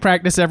of spring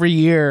practice every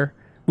year,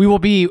 we will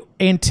be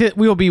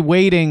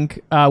waiting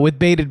with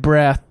bated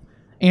breath,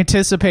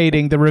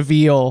 anticipating the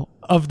reveal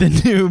of the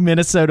new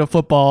Minnesota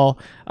football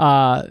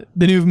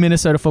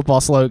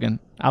slogan.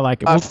 I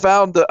like it. I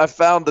found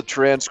the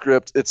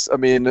transcript.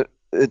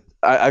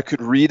 I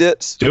could read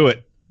it. Do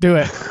it.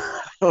 I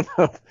don't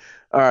know.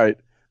 All right.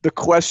 The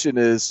question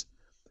is,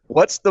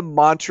 what's the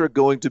mantra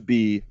going to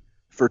be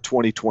for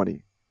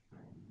 2020?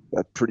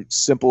 That's pretty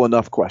simple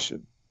enough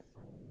question.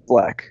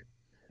 Black.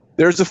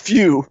 There's a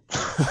few,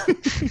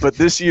 but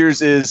this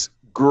year's is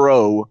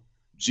grow,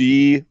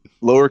 G,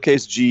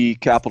 lowercase g,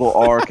 capital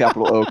R,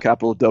 capital O,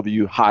 capital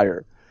W,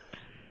 higher.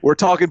 We're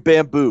talking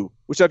bamboo,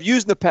 which I've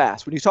used in the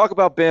past. When you talk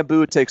about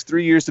bamboo, it takes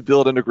 3 years to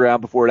build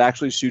underground before it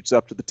actually shoots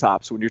up to the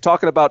top. So when you're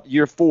talking about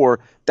year 4,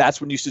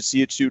 that's when you should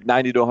see it shoot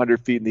 90 to 100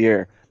 feet in the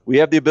air. We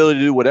have the ability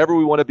to do whatever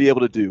we want to be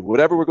able to do.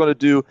 Whatever we're going to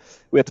do,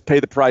 we have to pay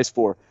the price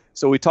for.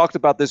 So we talked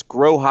about this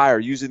grow higher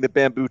using the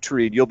bamboo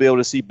tree, and you'll be able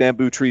to see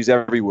bamboo trees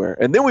everywhere.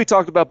 And then we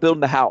talked about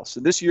building the house.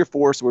 And this year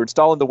 4, so we're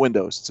installing the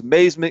windows. It's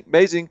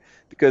amazing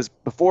because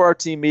before our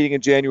team meeting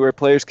in January,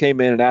 players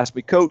came in and asked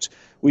me, Coach,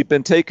 we've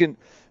been taking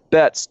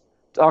bets,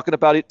 talking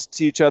about it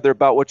to each other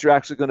about what you're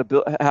actually going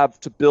to have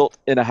to build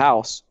in a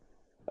house,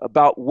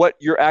 about what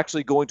you're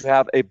actually going to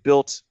have a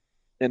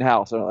built-in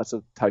house. I don't know, that's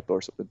a typo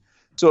or something.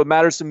 So it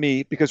matters to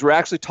me because we're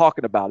actually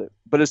talking about it.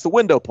 But it's the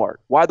window part.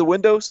 Why the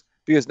windows?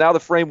 Because now the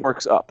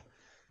framework's up.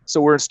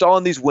 So we're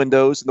installing these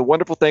windows, and the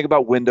wonderful thing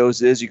about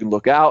windows is you can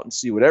look out and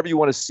see whatever you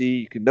want to see.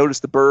 You can notice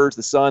the birds,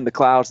 the sun, the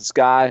clouds, the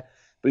sky,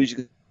 but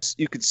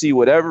you can see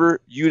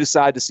whatever you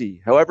decide to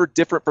see. However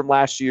different from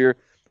last year,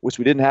 which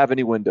we didn't have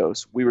any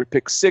windows. We were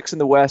picked 6 in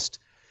the West.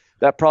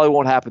 That probably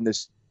won't happen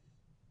this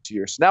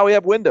year. So now we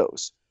have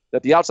windows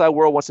that the outside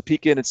world wants to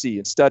peek in and see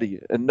and study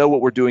and know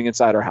what we're doing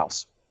inside our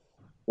house.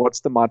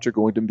 What's the mantra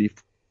going to be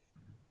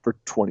for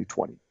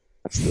 2020?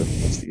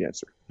 That's the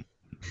answer.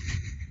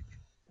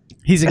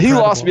 He's incredible.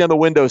 He lost me on the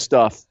window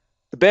stuff.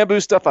 The bamboo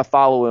stuff, I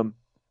follow him.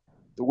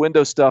 The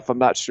window stuff, I'm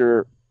not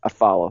sure I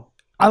follow.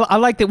 I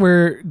like that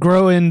we're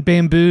growing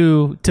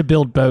bamboo to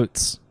build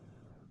boats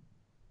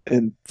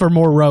And for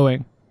more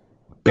rowing.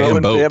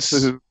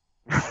 bamboo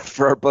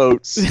for our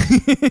boats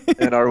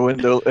and our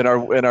window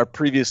and our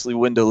previously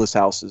windowless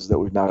houses that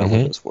we've now got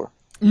windows for.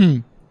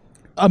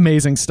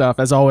 Amazing stuff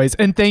as always,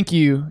 and thank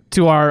you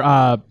to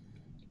our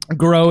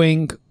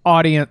growing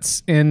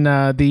audience in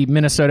the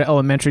Minnesota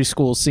elementary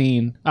school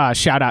scene.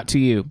 Shout out to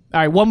you. All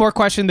right, one more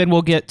question, then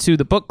we'll get to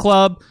the book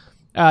club.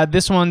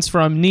 This one's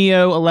from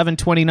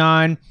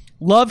Neo1129.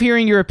 Love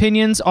hearing your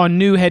opinions on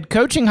new head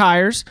coaching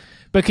hires,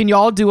 but can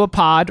y'all do a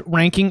pod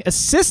ranking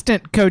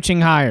assistant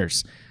coaching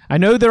hires? I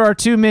know there are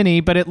too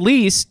many, but at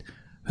least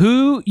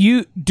who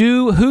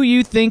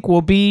you think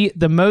will be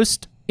the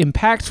most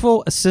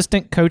impactful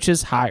assistant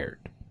coaches hired?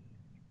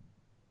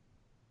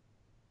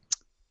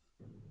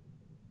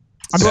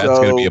 That's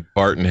going to be a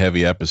Barton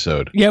heavy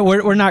episode. Yeah,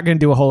 we're not going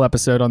to do a whole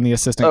episode on the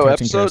assistant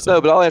coaching episode?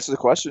 No, but I'll answer the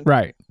question.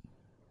 Right.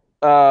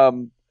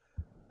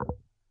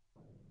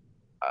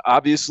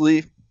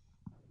 Obviously,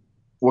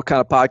 what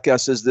kind of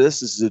podcast is this?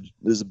 This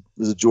is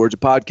a Georgia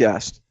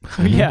podcast.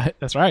 Yeah,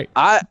 that's right.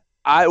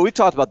 We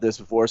talked about this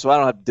before, so I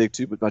don't have to dig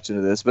too much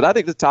into this. But I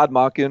think that Todd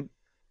Monken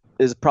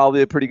is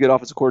probably a pretty good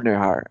offensive coordinator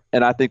hire,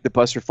 and I think that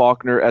Buster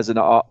Faulkner as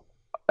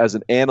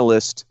an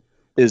analyst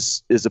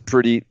is a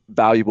pretty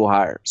valuable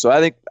hire. So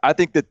I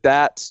think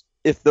that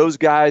if those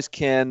guys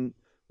can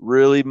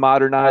really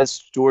modernize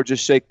Georgia,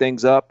 shake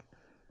things up,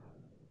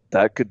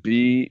 that could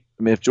be.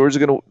 I mean, if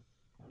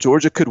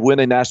Georgia could win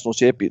a national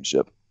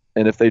championship,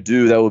 and if they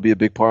do, that would be a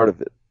big part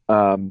of it.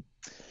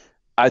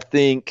 I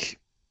think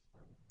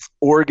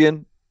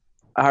Oregon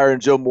hiring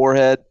Joe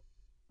Moorhead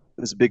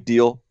is a big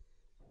deal.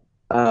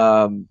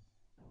 I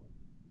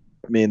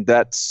mean,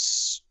 their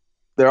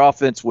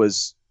offense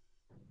was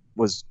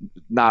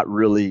not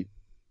really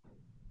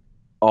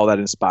all that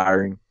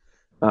inspiring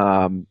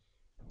under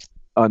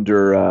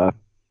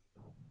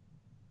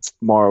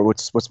Mara.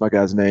 What's my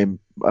guy's name?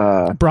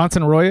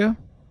 Bronson Arroyo?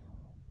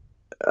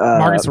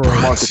 Marcus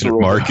Arroyo.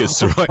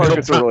 Marcus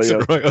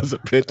Arroyo's a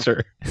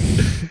pitcher.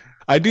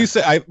 I do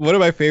say one of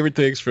my favorite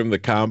things from the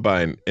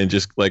combine and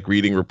just like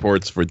reading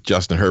reports for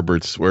Justin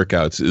Herbert's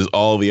workouts is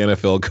all the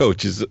NFL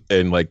coaches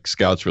and like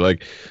scouts were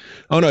like,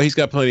 "Oh no, he's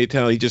got plenty of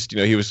talent. He just,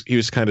 he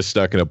was kind of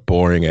stuck in a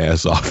boring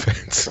ass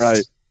offense."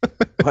 Right.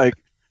 Like,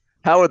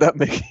 how would that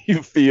make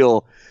you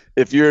feel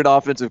if you're an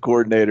offensive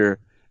coordinator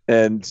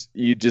and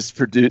you just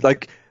produce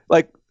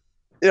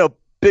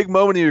big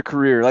moment in your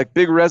career, like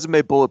big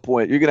resume bullet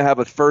point. You're going to have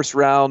a first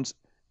round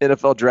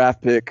NFL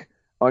draft pick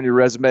on your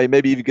resume.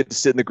 Maybe even get to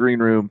sit in the green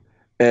room,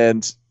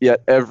 and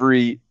yet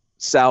every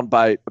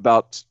soundbite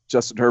about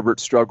Justin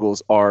Herbert's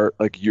struggles are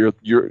like you're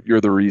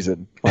the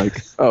reason.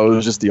 Like, oh, it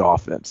was just the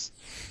offense.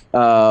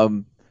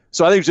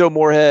 So I think Joe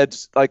Moorhead,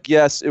 like,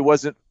 yes, it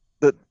wasn't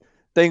that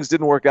things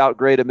didn't work out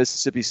great at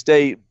Mississippi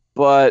State,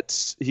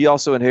 but he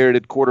also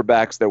inherited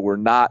quarterbacks that were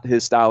not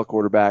his style of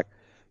quarterback.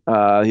 He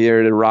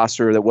inherited a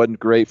roster that wasn't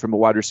great from a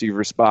wide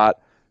receiver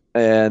spot,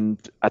 and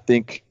I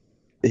think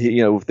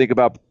think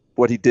about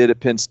what he did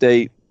at Penn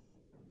State.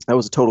 that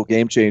was a total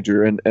game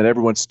changer. And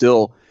everyone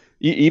still,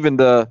 even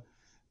the,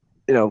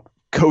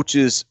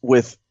 coaches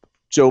with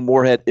Joe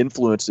Moorhead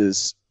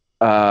influences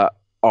are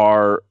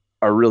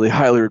really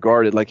highly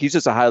regarded. Like, he's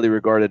just a highly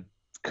regarded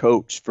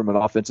coach from an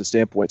offensive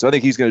standpoint. So I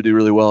think he's going to do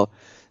really well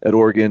at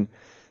Oregon.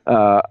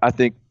 I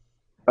think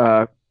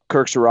Kirk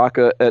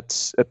Ciarrocca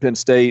at Penn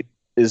State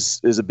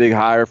is a big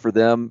hire for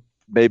them,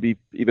 maybe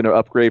even an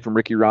upgrade from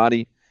Ricky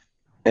Ronnie.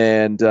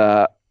 And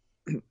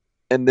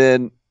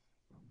then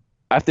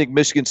I think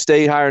Michigan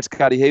State hiring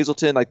Scotty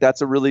Hazelton, like,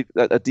 that's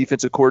a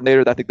defensive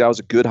coordinator. I think that was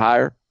a good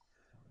hire.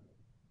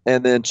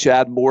 And then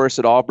Chad Morris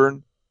at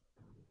Auburn.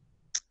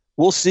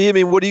 We'll see. I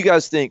mean, what do you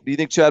guys think? Do you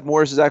think Chad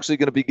Morris is actually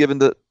going to be given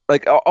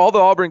all the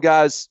Auburn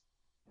guys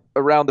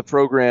around the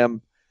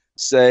program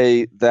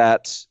say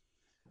that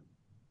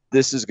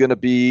this is going to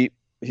be,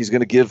 he's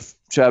going to give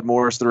Chad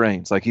Morris the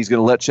reins. Like, he's going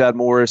to let Chad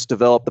Morris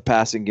develop the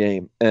passing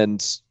game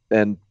and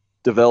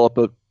develop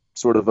a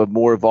sort of a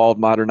more evolved,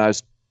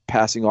 modernized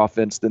passing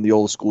offense than the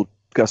old school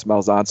Gus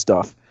Malzahn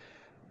stuff.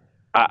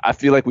 I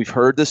feel like we've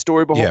heard this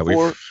story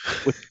before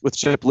with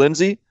Chip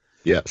Lindsey.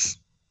 Yes.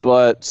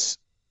 But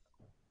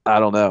I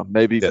don't know.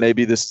 Maybe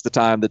this is the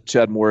time that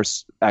Chad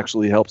Morris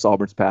actually helps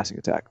Auburn's passing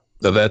attack.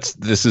 No,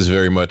 this is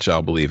very much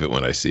I'll believe it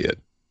when I see it.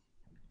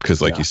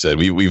 Because like you said,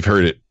 we've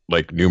heard it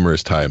like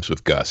numerous times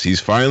with Gus. He's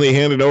finally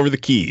handed over the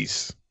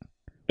keys.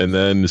 And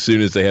then as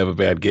soon as they have a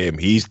bad game,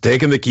 he's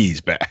taking the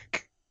keys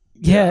back.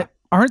 Yeah.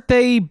 Aren't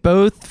they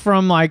both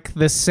from like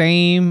the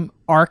same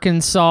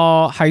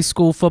Arkansas high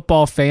school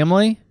football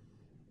family?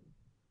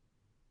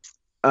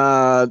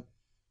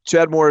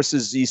 Chad Morris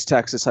is East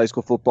Texas high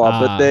school football,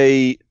 but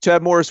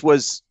Chad Morris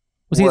was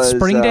he at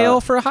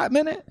Springdale for a hot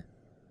minute?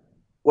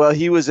 Well,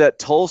 he was at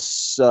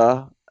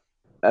Tulsa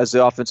as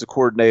the offensive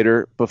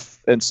coordinator,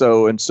 and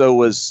so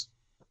was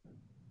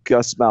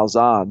Gus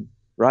Malzahn,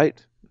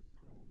 right?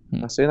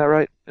 Am I saying that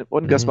right?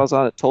 Wasn't Gus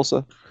Malzahn at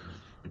Tulsa?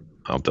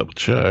 I'll double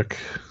check.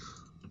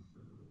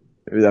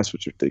 Maybe that's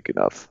what you're thinking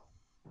of.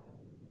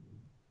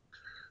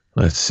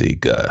 Let's see,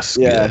 Gus.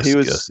 Yeah, Gus, he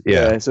was. Gus.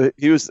 Yeah, so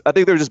he was. I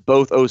think they were just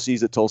both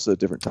OCs at Tulsa at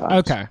different times.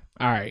 Okay,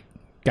 all right,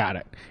 got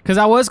it. Because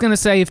I was gonna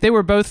say if they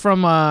were both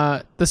from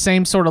the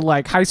same sort of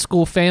like high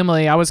school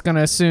family, I was going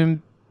to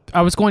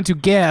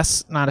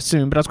guess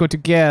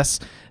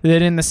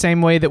that in the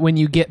same way that when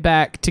you get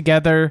back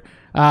together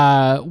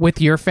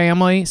with your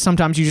family,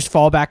 sometimes you just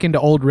fall back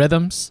into old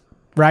rhythms,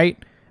 right?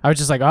 I was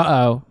just like,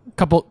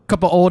 couple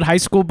old high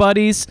school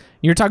buddies.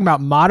 You're talking about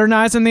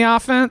modernizing the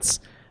offense.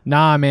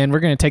 Nah, man,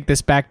 we're going to take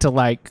this back to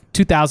like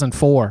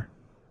 2004,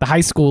 the high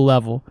school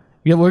level.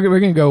 We're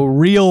going to go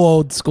real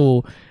old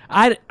school.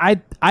 I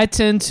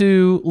tend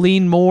to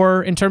lean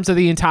more in terms of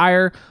the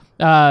entire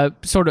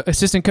sort of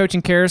assistant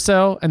coaching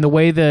carousel and the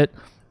way that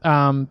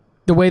some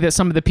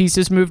of the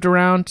pieces moved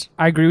around.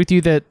 I agree with you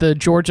that the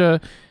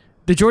Georgia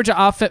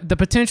offense, the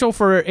potential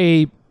for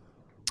a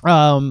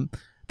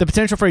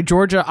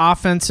Georgia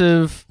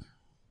offensive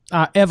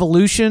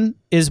evolution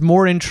is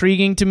more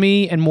intriguing to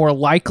me and more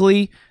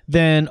likely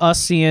than us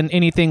seeing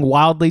anything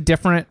wildly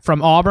different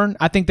from Auburn.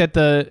 I think that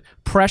the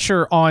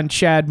pressure on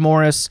Chad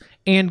Morris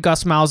and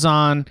Gus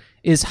Malzahn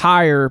is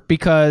higher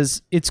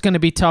because it's going to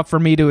be tough for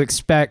me to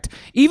expect,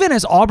 even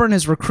as Auburn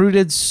has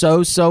recruited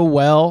so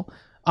well.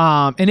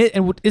 And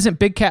isn't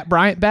Big Cat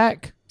Bryant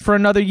back for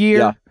another year?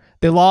 Yeah.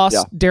 They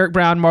lost Derek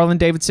Brown, Marlon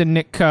Davidson,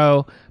 Nick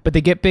Coe, but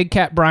they get Big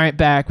Cat Bryant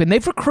back. And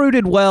they've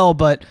recruited well,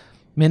 but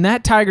man,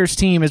 that Tigers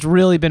team has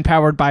really been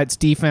powered by its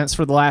defense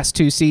for the last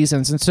 2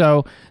 seasons. And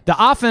so the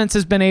offense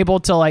has been able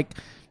to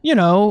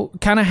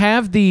kind of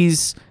have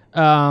these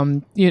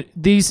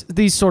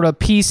sort of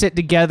piece it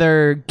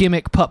together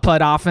gimmick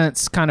putt-putt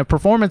offense kind of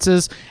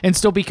performances and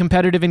still be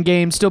competitive in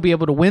games, still be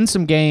able to win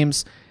some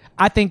games.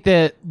 I think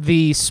that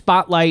the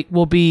spotlight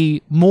will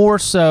be more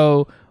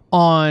so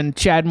on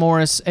Chad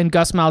Morris and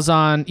Gus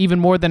Malzahn, even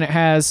more than it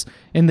has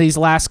in these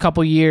last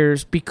couple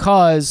years,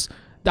 because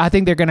I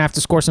think they're going to have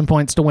to score some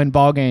points to win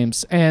ball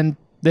games, and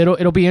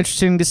it'll be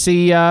interesting to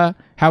see how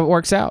it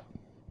works out.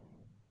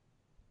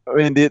 I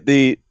mean, it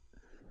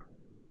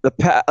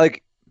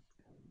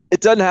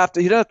doesn't have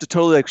to. He doesn't have to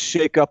totally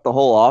shake up the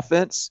whole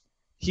offense.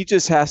 He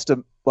just has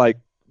to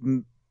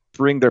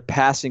bring their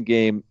passing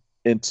game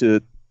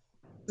into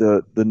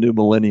the new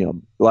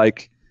millennium.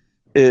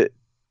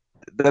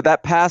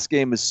 That pass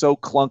game is so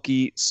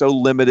clunky, so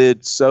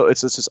limited, so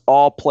it's just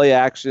all play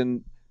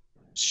action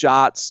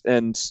shots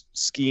and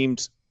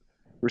schemed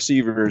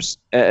receivers.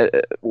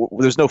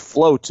 There's no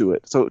flow to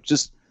it. So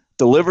just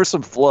deliver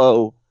some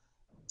flow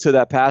to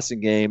that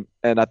passing game,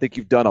 and I think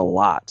you've done a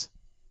lot.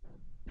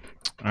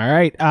 All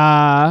right.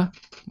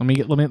 Let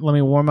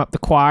me warm up the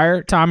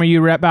choir. Tom, are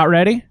you about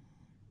ready?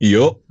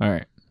 Yup. All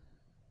right.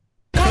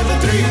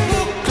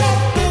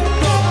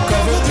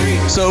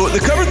 So the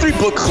Cover 3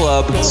 Book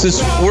Club,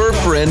 since we're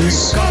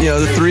friends,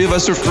 the 3 of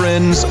us are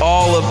friends,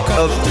 all of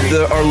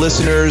our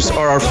listeners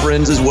are our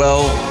friends as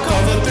well.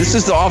 This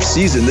is the off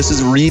season. This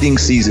is reading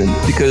season,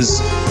 because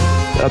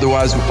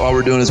otherwise all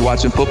we're doing is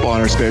watching football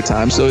in our spare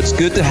time. So it's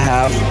good to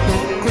have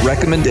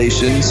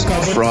recommendations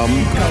from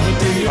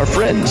our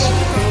friends.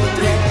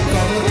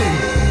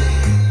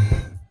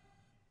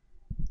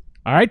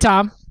 All right,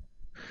 Tom.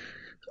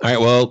 All right.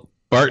 Well,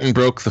 Barton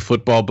broke the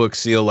football book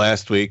seal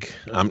last week.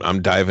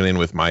 I'm diving in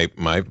with my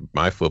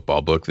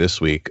football book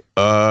this week.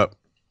 One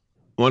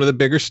of the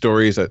bigger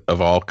stories of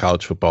all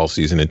college football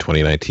season in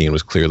 2019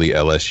 was clearly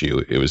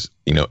LSU. It was,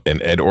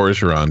 and Ed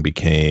Orgeron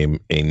became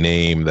a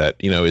name that,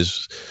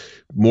 is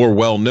more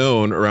well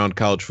known around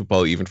college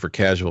football, even for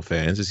casual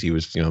fans, as he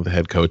was, the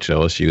head coach at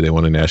LSU. They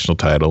won a national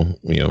title.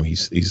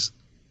 He's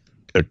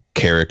a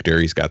character.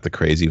 He's got the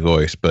crazy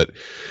voice. But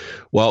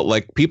well,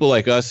 like people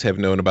like us have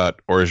known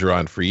about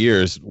Orgeron for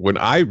years. When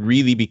I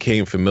really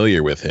became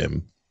familiar with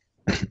him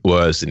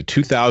was in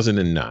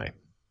 2009.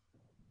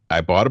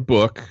 I bought a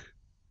book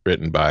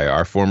written by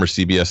our former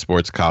CBS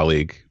Sports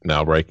colleague,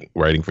 now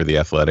writing for The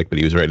Athletic, but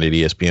he was writing at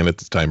ESPN at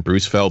the time,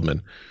 Bruce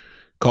Feldman,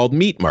 called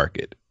Meat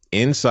Market: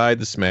 Inside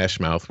the Smash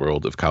Mouth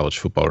World of College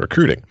Football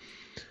Recruiting.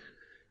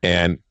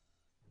 And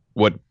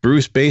what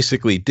Bruce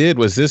basically did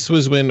was, this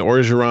was when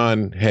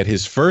Orgeron had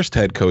his first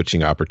head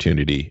coaching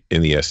opportunity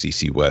in the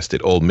SEC West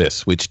at Ole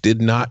Miss, which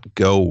did not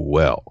go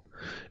well.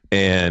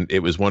 And it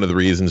was one of the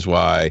reasons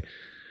why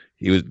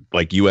he was,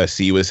 like,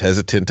 USC was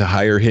hesitant to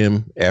hire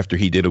him after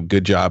he did a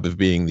good job of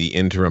being the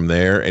interim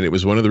there. And it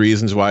was one of the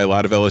reasons why a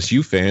lot of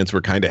LSU fans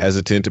were kind of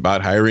hesitant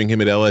about hiring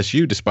him at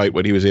LSU, despite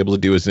what he was able to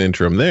do as an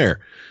interim there.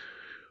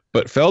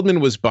 But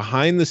Feldman was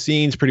behind the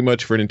scenes pretty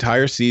much for an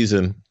entire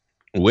season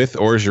with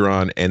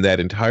Orgeron and that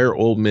entire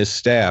Ole Miss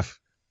staff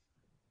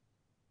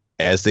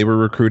as they were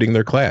recruiting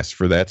their class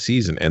for that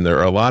season. And there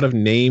are a lot of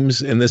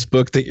names in this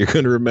book that you're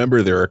going to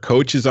remember. There are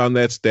coaches on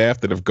that staff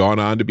that have gone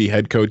on to be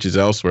head coaches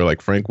elsewhere. Like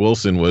Frank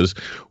Wilson was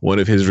one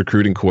of his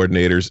recruiting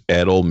coordinators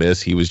at Ole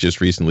Miss. He was just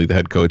recently the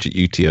head coach at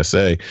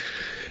UTSA.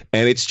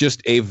 And it's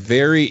just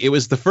it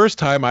was the first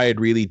time I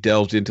had really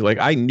delved into, like,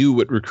 I knew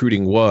what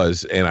recruiting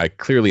was and I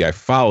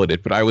followed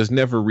it, but I was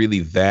never really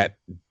that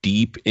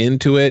deep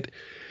into it.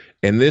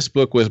 And this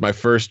book was my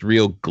first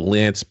real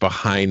glance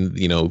behind,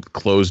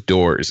 closed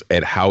doors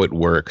at how it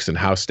works and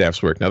how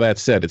staffs work. Now, that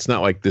said, it's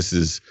not like this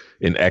is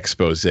an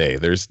expose.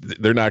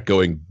 They're not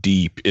going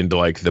deep into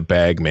like the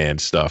bagman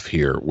stuff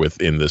here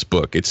within this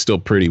book. It's still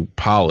pretty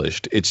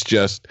polished. It's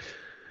just,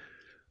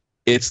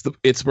 it's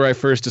where I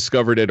first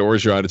discovered Ed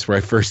Orgeron. It's where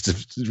I first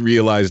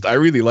realized I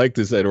really like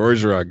this Ed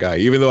Orgeron guy,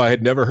 even though I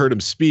had never heard him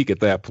speak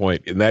at that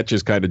point, and that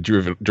just kind of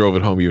drove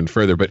it home even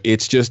further. But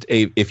it's just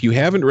if you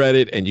haven't read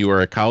it and you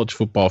are a college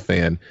football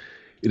fan,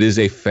 it is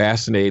a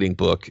fascinating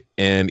book.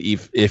 And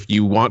if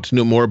you want to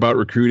know more about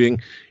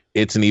recruiting,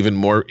 it's an even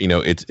more,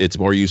 it's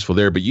more useful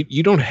there. But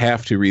you don't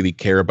have to really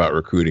care about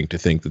recruiting to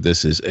think that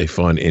this is a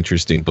fun,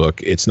 interesting book.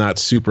 It's not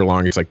super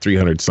long. It's like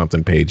 300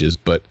 something pages,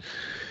 but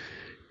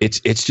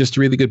it's just a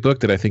really good book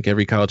that I think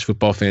every college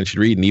football fan should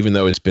read. And even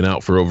though it's been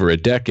out for over a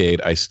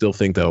decade, I still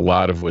think that a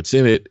lot of what's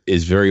in it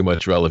is very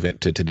much relevant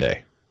to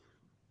today.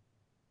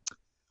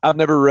 I've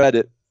never read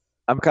it.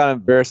 I'm kind of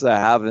embarrassed that I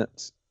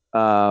haven't.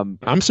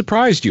 I'm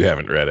surprised you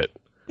haven't read it.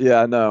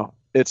 Yeah, no.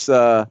 It's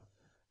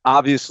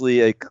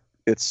obviously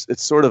it's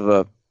sort of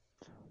a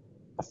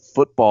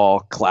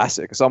football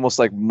classic. It's almost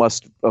like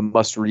a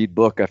must-read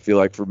book, I feel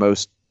like, for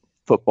most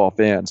football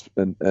fans,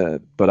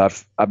 but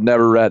I've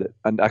never read it,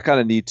 and I kind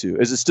of need to.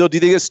 Is it still? Do you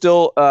think it's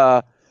still?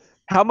 How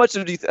much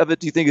of it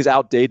do you think is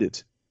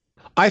outdated?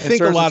 I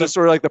think a lot of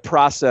sort of like the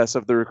process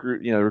of the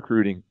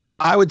recruiting.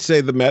 I would say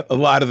a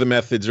lot of the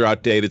methods are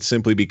outdated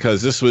simply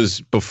because this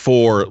was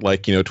before,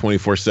 like,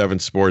 24/7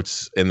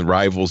 sports and the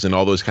Rivals and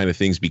all those kind of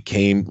things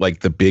became like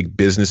the big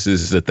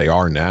businesses that they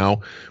are now,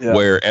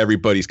 where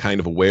everybody's kind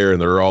of aware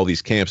and there are all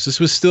these camps. This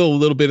was still a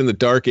little bit in the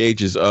dark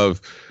ages of,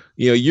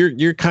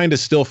 you're kind of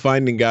still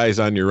finding guys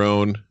on your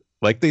own.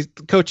 Like, the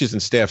coaches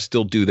and staff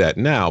still do that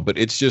now, but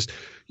it's just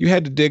you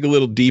had to dig a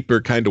little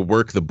deeper, kind of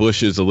work the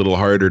bushes a little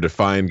harder to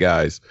find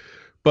guys.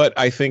 But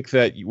I think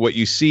that what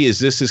you see is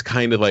this is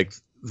kind of like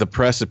the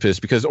precipice,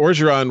 because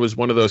Orgeron was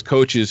one of those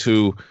coaches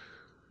who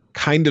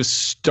kind of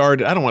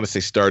started, I don't want to say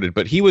started,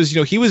 but he was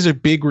a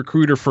big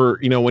recruiter for,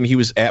 when he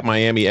was at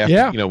Miami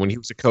after, when he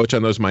was a coach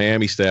on those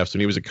Miami staffs, when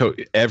he was a coach,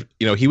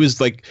 he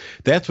was like,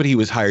 that's what he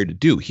was hired to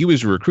do. He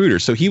was a recruiter.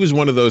 So he was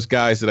one of those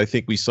guys that I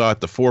think we saw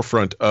at the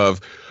forefront of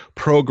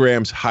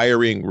programs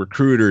hiring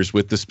recruiters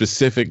with the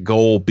specific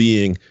goal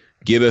being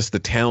get us the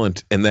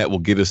talent and that will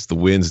get us the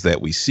wins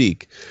that we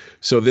seek.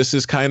 So this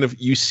is kind of,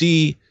 you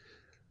see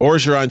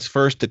Orgeron's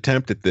first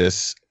attempt at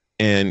this,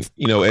 and,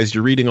 as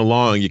you're reading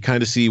along, you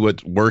kind of see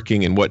what's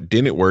working and what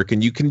didn't work.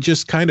 And you can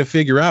just kind of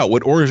figure out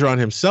what Orgeron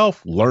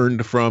himself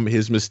learned from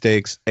his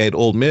mistakes at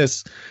Ole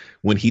Miss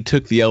when he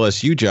took the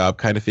LSU job,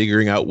 kind of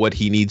figuring out what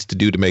he needs to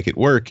do to make it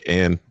work.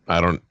 And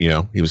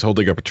he was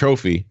holding up a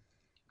trophy.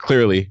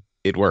 Clearly,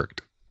 it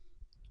worked.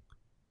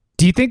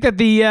 Do you think that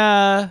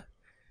the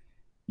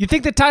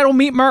title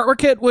Meat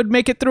Market would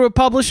make it through a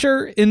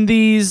publisher in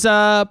these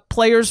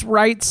players'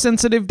 rights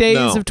sensitive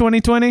days of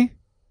 2020?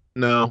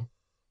 No.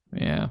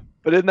 Yeah.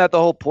 But isn't that the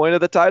whole point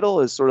of the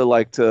title? Is sort of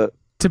like to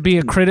be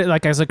a critic,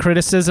 like as a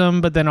criticism,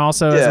 but then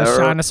also as a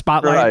shine a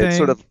spotlight thing.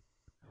 Sort of,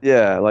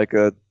 like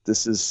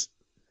this is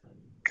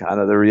kind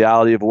of the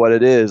reality of what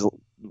it is,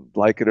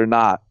 like it or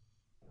not.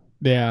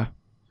 Yeah.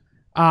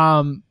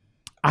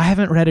 I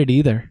haven't read it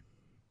either.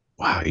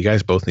 Wow, you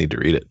guys both need to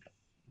read it.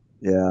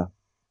 Yeah,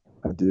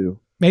 I do.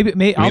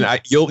 Maybe I mean,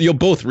 you'll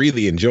both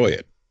really enjoy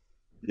it.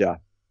 Yeah,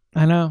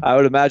 I know. I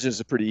would imagine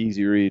it's a pretty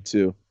easy read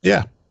too.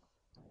 Yeah.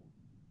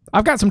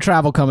 I've got some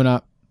travel coming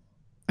up,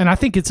 and I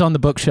think it's on the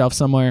bookshelf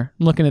somewhere.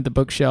 I'm looking at the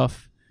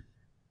bookshelf.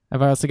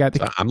 I've also got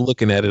the. I'm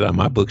looking at it on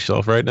my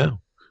bookshelf right now.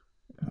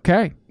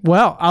 Okay.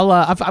 Well,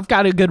 I've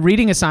got a good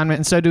reading assignment,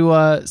 and so do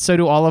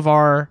all of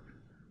our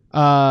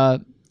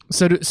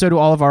so do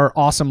all of our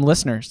awesome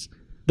listeners.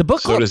 The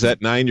book club, So does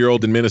that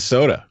 9-year-old in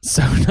Minnesota.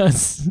 So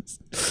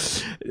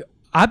does.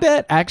 I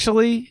bet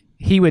actually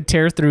he would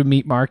tear through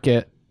Meat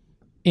Market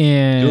Do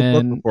a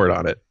book in report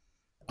on it.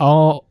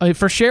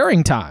 for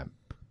sharing time.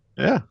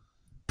 Yeah.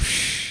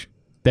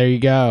 There you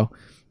go.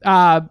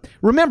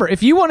 Remember,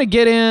 if you want to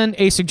get in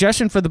a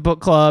suggestion for the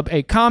book club,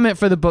 a comment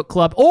for the book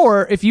club,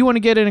 or if you want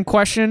to get in a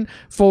question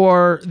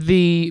for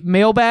the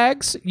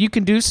mailbags, you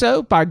can do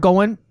so by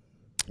going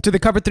to the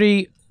Cover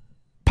 3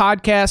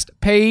 podcast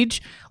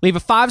page. Leave a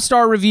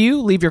 5-star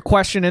review. Leave your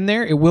question in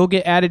there. It will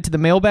get added to the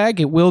mailbag.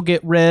 It will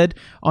get read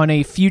on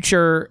a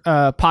future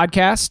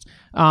podcast.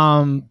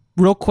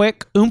 Real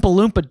quick, Oompa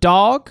Loompa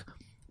Dog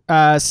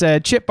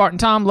said, Chip, Bart, and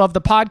Tom, love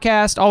the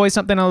podcast. Always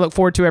something I look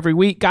forward to every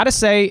week. Gotta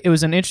say, it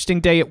was an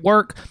interesting day at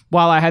work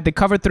while I had the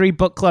Cover 3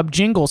 book club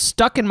jingle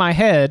stuck in my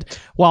head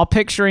while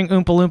picturing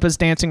Oompa Loompas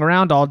dancing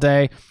around all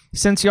day.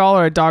 Since y'all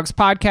are a dogs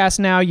podcast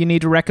now, you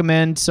need to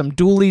recommend some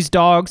Dooley's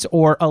dogs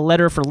or a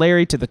letter for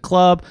Larry to the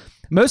club.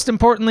 Most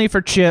importantly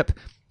for Chip,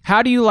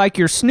 how do you like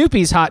your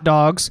Snoopy's hot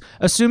dogs,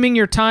 assuming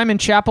your time in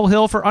Chapel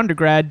Hill for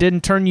undergrad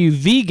didn't turn you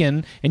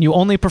vegan and you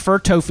only prefer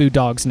tofu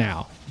dogs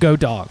now? Go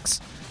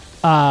dogs.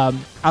 I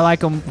like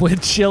them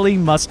with chili,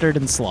 mustard,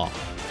 and slaw.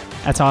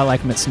 That's how I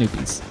like them at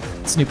Snoopy's.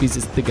 Snoopy's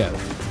is the go,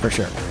 for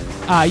sure.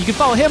 You can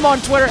follow him on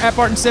Twitter at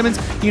Barton Simmons.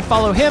 You can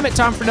follow him at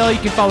Tom Fernelli.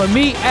 You can follow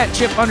me at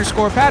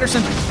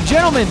Chip_Patterson.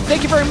 Gentlemen,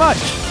 thank you very much.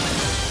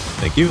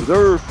 Thank you.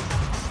 Sir.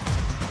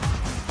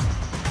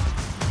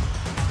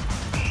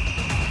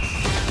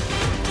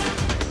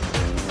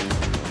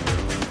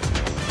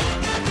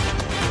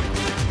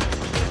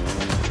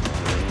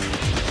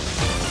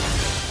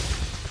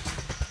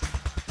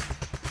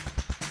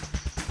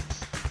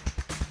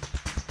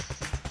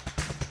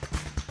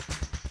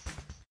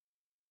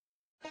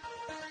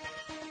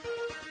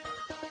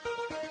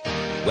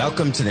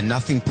 Welcome to the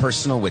Nothing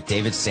Personal with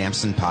David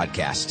Sampson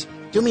podcast.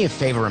 Do me a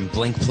favor and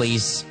blink,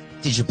 please.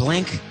 Did you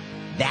blink?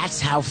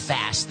 That's how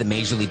fast the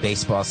Major League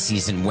Baseball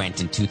season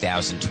went in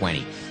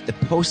 2020. The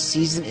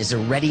postseason is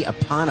already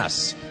upon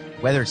us.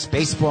 Whether it's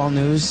baseball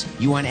news,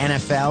 you want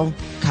NFL,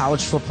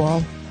 college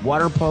football,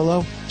 water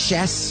polo,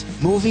 chess,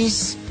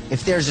 movies,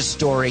 if there's a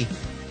story,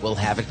 we'll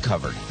have it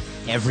covered.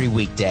 Every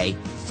weekday,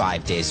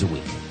 5 days a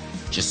week.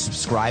 Just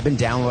subscribe and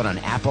download on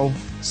Apple,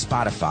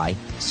 Spotify,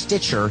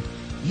 Stitcher,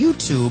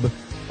 YouTube,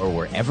 or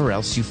wherever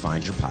else you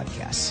find your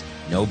podcasts.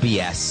 No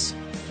BS,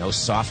 no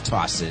soft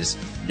tosses,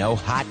 no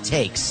hot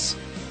takes.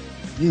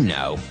 You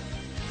know,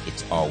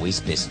 it's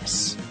always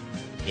business.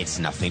 It's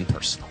nothing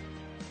personal.